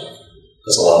 stores.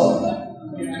 That's a lot of money.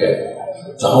 Okay?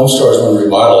 The home stores, when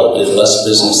remodeled, did less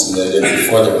business than they did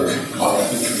before they were remodeled.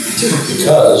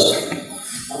 Because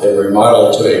they were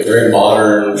remodeled to a very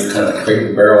modern, kind of crate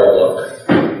and barrel look.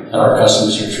 And our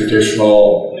customers are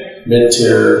traditional,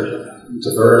 mid-tier,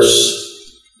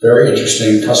 diverse, very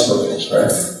interesting customer base,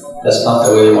 right? That's not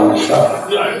the way they want to shop.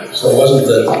 So it wasn't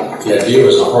that the idea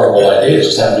was a horrible idea, it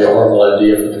just happened to be a horrible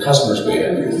idea for the customers we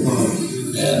had.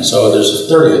 And so there's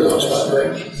 30 of those, by the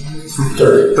way.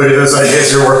 30 of those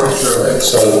ideas you're working through. Right.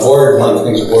 So the board, one of the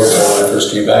things the board said when I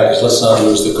first came back is let's not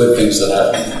lose the good things that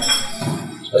happened.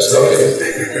 So I said,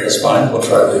 okay, that's fine, we'll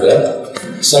try to do that.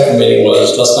 The second meeting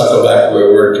was let's not go back to where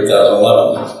we were in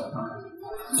 2011.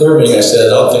 Third meeting I said,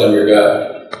 I don't think I'm your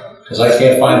guy. Because I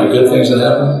can't find the good things that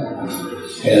happened.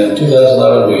 And in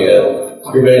 2011 we had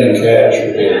 $3 billion in cash,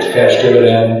 we paid a cash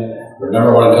dividend, we're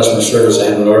number one in customer service,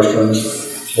 I had Nordstrom's,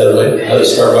 had a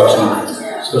Starbucks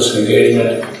and social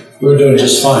engagement. We were doing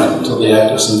just fine until the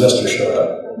activist investor showed up.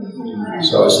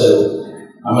 So I said,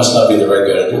 I must not be the right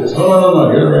guy to do this. No,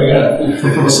 you're the right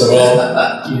guy. I said,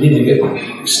 well, you need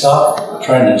to stop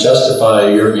trying to justify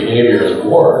your behavior as a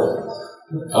board.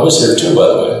 I was here too, by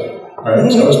the way.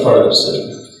 Right? So I was part of the decision.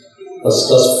 Let's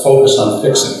focus on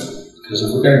fixing. Because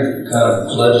if we're going to kind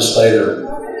of legislate or,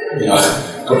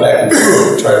 go back and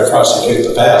try to prosecute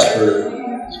the past, we're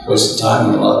wasting time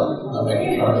and not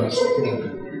making progress.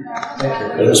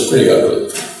 But it was pretty ugly.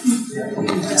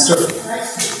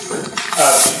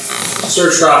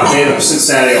 Serge Schropp, native of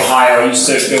Cincinnati, Ohio. I used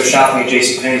to go shopping at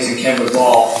JCPenney's in Kenwood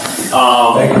Mall.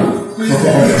 I'm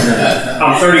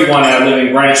 31 and I live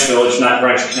in Greenwich Village, not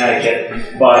Greenwich,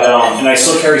 Connecticut. But and I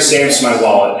still carry stamps in my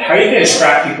wallet. How are you going to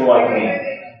attract people like me?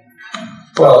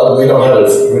 Well, we don't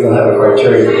have a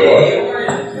criteria to go up.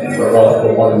 We're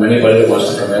welcome anybody that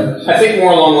wants to come in. I think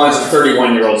more along the lines of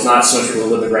 31-year-olds, not so much people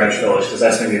who live in Greenwich Village, because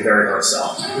that's going to be a very hard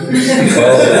sell. Well,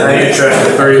 how do you attract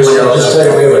the 31-year-olds? I'll just tell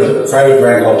you, we have a private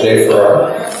brand called J for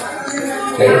R.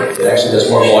 Okay, it actually does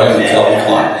more volume than Calvin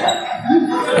Klein,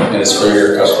 and it's for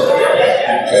your customer.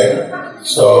 Okay,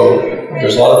 so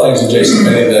there's a lot of things in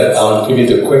JCPenney that I'll give you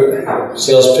the quick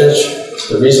sales pitch.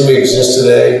 The reason we exist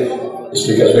today is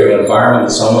because we have an environment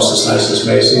that's almost as nice as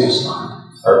Macy's.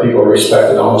 Our people are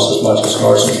respected almost as much as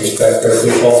Nordstrom's respect their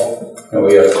people, and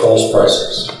we have Kohl's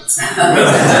prices.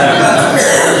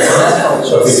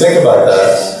 So if you think about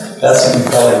that, that's a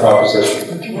compelling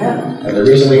proposition. And the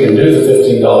reason we can do the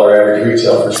 $15 average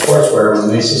retail for sportswear when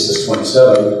Macy's is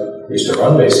 27, we used to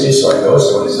run Macy's, so I know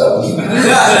it's 27.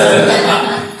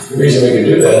 The reason we can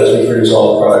do that is we produce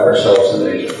all the product ourselves in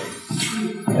Asia.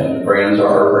 And the brands are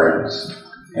our brands.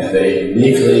 And they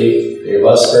uniquely give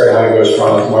us very high gross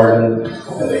profit margin,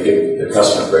 and they give the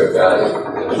customer great value.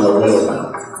 There's no middleman.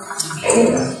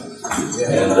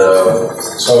 And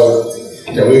so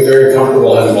we're very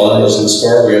comfortable having millennials in the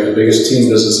store. We have the biggest teen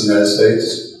business in the United States.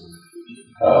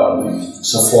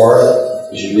 Sephora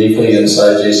is uniquely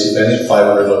inside JCPenney,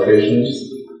 500 locations.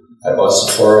 I bought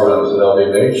Sephora when I was at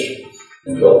LVMH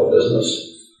and built the business.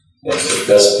 It's the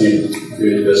best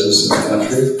beauty business in the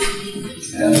country.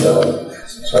 And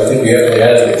so I think we have to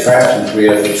add the attractions. We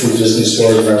have the two Disney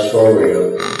stores in our store. We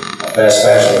have fast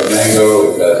fashion with Mango.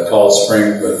 We've got Cold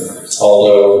Spring with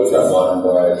Aldo. We've got Modern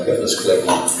Bride. We've got this click.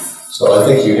 So I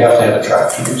think you have to have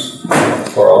attractions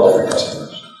for all different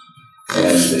customers.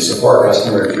 And the Sephora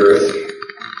customer is your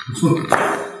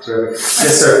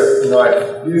Yes, sir.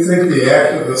 Do you think the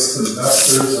activist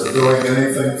investors are doing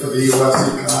anything for the U.S.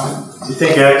 economy? Do you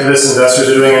think activist investors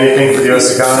are doing anything for the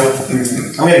U.S. economy?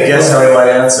 I'm going to guess how he might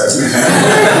answer.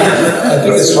 I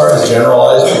think it's hard to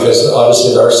generalize because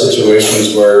obviously there are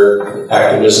situations where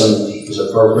activism is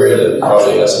appropriate and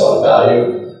probably has a lot of value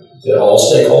to all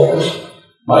stakeholders.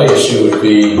 My issue would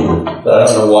be that I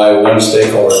don't know why one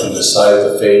stakeholder can decide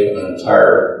the fate of an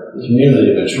entire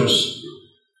community of interest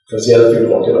because the other people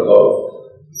don't get a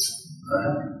vote.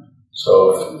 Right?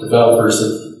 So developers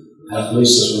that have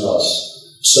leases with us,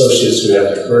 associates who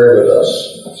have their career with us,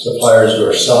 suppliers who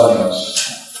are selling us,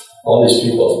 all these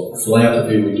people,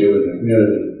 philanthropy we do in the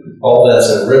community, all that's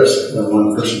at risk when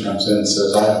one person comes in and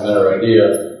says, I have a better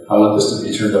idea, I want this to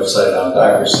be turned upside down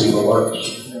backwards, see what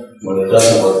works. When it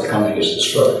doesn't work, the company gets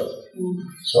destroyed.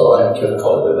 So I have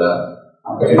difficulty with that. I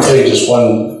can tell you just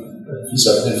one piece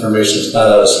of information that's not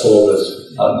out of school, but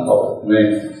it's not in the public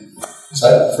domain.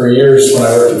 So for years, when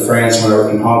I worked in France, when I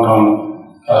worked in Hong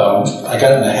Kong, I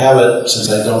got in the habit,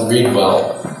 since I don't read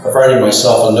well, of writing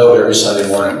myself a note every Sunday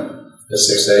morning at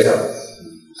 6 a.m.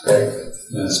 Okay?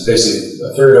 And it's basically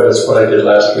a third of it's what I did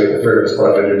last week, a third of it's what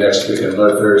I'm going to do next week, and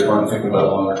another third is what I'm thinking about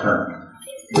longer term.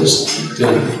 Just did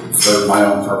it for my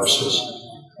own purposes.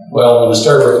 Well, when I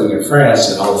started working in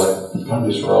France, and all the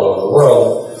companies were all over the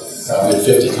world, we had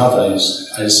 50 companies,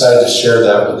 I decided to share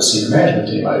that with the senior management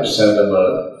team. I would send them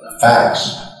a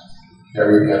fax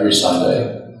every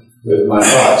Sunday with my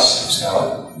thoughts,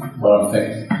 what I'm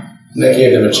thinking. And that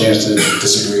gave them a chance to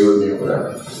disagree with me or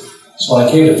whatever. So when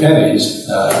I came to Penny's,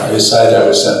 I decided I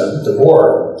would send the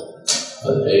board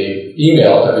an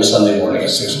email every Sunday morning at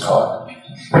 6 o'clock.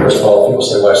 First of all, people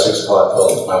say, why 6 o'clock?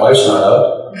 Well, my wife's not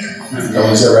up. No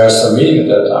one's ever asked for a meeting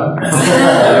at that time.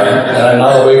 And I'm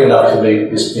not awake enough to make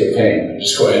this be a pain. I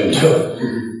just go ahead and do it.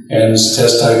 And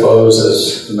test typos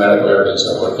as grammatical errors and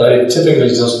so forth. But I typically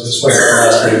just, this wasn't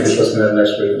last week, this wasn't the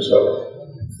next week, and so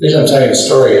the reason I'm telling you the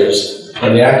story is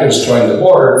when the activists joined the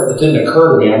board, it didn't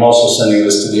occur to me I'm also sending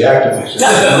this to the activists.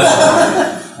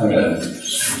 I mean, I'm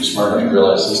smart enough to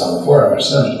realize this on the board, I'm going to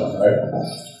send it to them, right?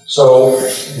 So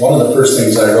one of the first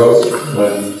things I wrote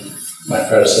when my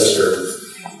predecessor,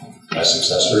 my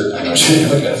successor, I'm not sure you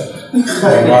look at it,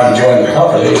 when Ron joined the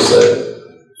company, he said,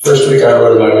 first week I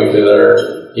wrote in my weekly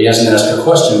letter, he hasn't asked a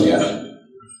question yet.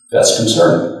 That's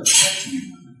concerning.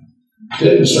 It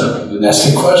did concern me. He didn't ask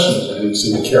any questions. I didn't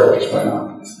seem to care what was going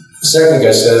on. The second thing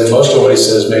I said, most of what he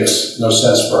says makes no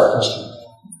sense for our customer.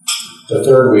 The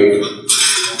third week,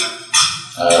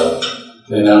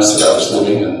 they announced that I was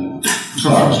leaving and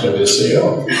I was going to be the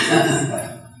CEO.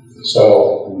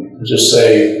 So, just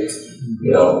say,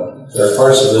 there are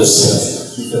parts of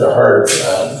this that are hard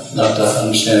not to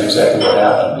understand exactly what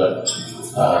happened, but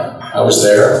I was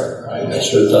there. I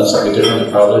should have done something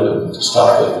differently probably to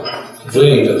stop the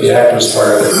bleeding, but the activist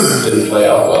part of it didn't play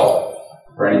out well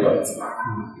for anybody.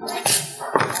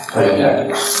 Playing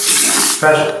activists.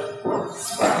 Patrick?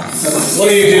 What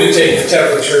do you do to take the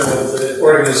temperature of the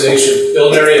organization? Bill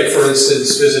Marriott, for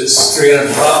instance, visits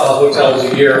 300 hotels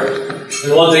a year.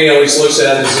 And one thing he always looks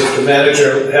at is that the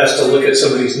manager has to look at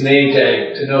somebody's name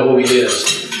tag to know who he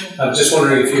is. I'm just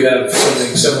wondering if you have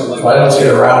something similar like that. I don't get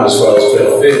around as well as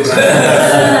Bill.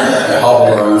 I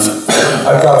hobble around.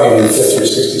 I probably do 50 or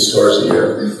 60 stores a year.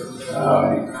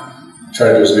 Try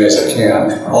to do as many as I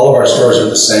can. All of our stores are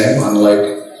the same,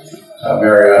 unlike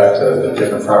Marriott, the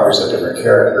different properties have different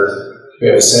character. We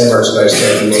have the same merchandise,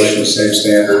 same promotions, same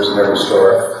standards in every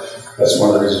store. That's one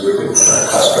of the reasons we can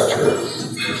cost structure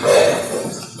control.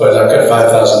 But I've got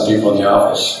 5,000 people in the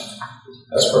office.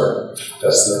 That's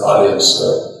the audience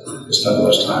we spend the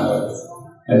most time with.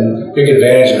 And the big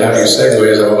advantage of having a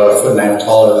Segway is I'm about 1.5 feet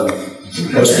taller than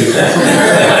most people.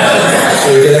 So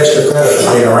you get extra credit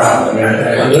for being around. I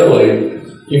mean, literally,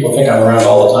 people think I'm around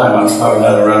all the time. I'm probably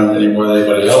not around any more than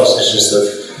anybody else. It's just that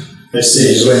they see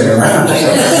you swinging around.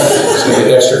 So you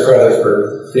get extra credit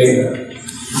for being there.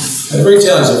 And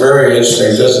retailing is a very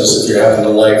interesting business if you happen to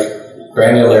like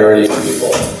granularity in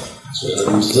people. So there's a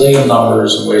zillion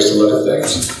numbers and ways to look at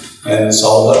things. And it's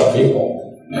all about people.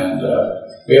 And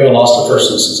we haven't lost a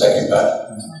person since I came back.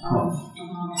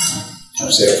 I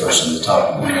would say a person, the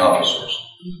top 20 officers.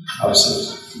 Obviously,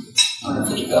 it's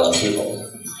 150,000 people.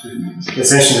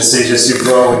 It's interesting to see just you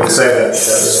grow when you say that.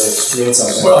 That really means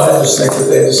something. Well, I just think that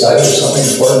they decided there's something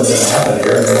important going to happen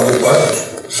here and they want to be part of it.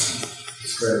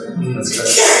 That's great. That's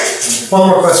great.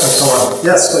 One more question, someone.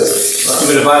 Yes, please. I'm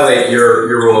going to violate your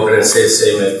rule. I'm going to say a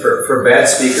statement. For a bad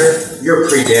speaker, you're a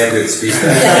pretty damn good speaker.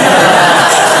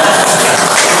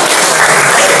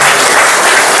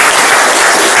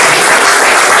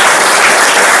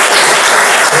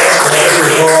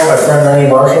 My friend Randy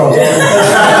Marshall.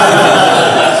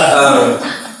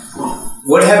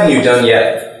 What haven't you done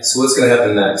yet? So what's going to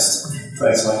happen next?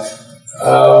 Thanks, Mike.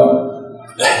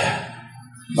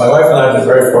 My wife and I have been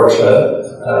very fortunate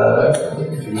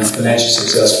in financial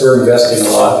success. We're investing a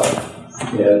lot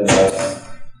in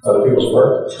other people's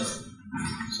work.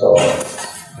 So,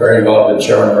 very involved in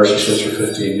chairman of Mercy Ships for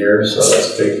 15 years, so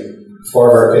that's big. 4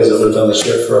 of our kids have lived on the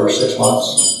ship for over 6 months.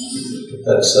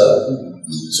 That's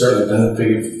certainly been a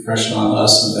big impression on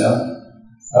us and them.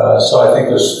 So I think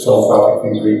there's philanthropic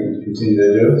things we can continue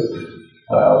to do.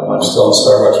 I'm still on the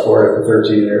Starbucks board after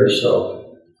 13 years,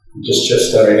 so I'm just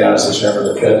stepping down as the chairman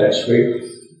of the Fed next week.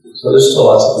 So there's still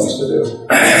lots of things to do.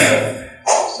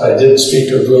 I did speak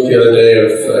to a group the other day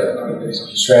of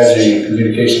strategy and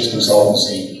communications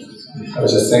consultancy. It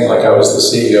was a thing like I was the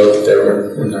CEO that they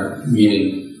were in their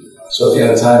meeting. So at the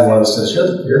end of the time, one of them says,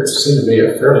 you seem to be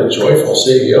a fairly joyful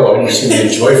CEO. I didn't seem to be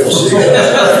a joyful CEO.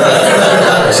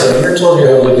 I said, you're totally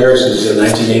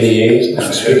 1988, and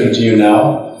I'm speaking to you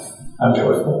now, I'm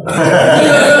joyful. Quite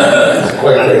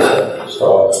grateful.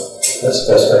 So that's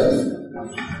the best I can do.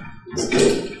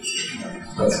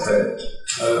 That's great.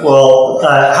 Well,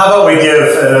 how about we give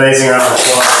an amazing round of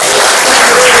applause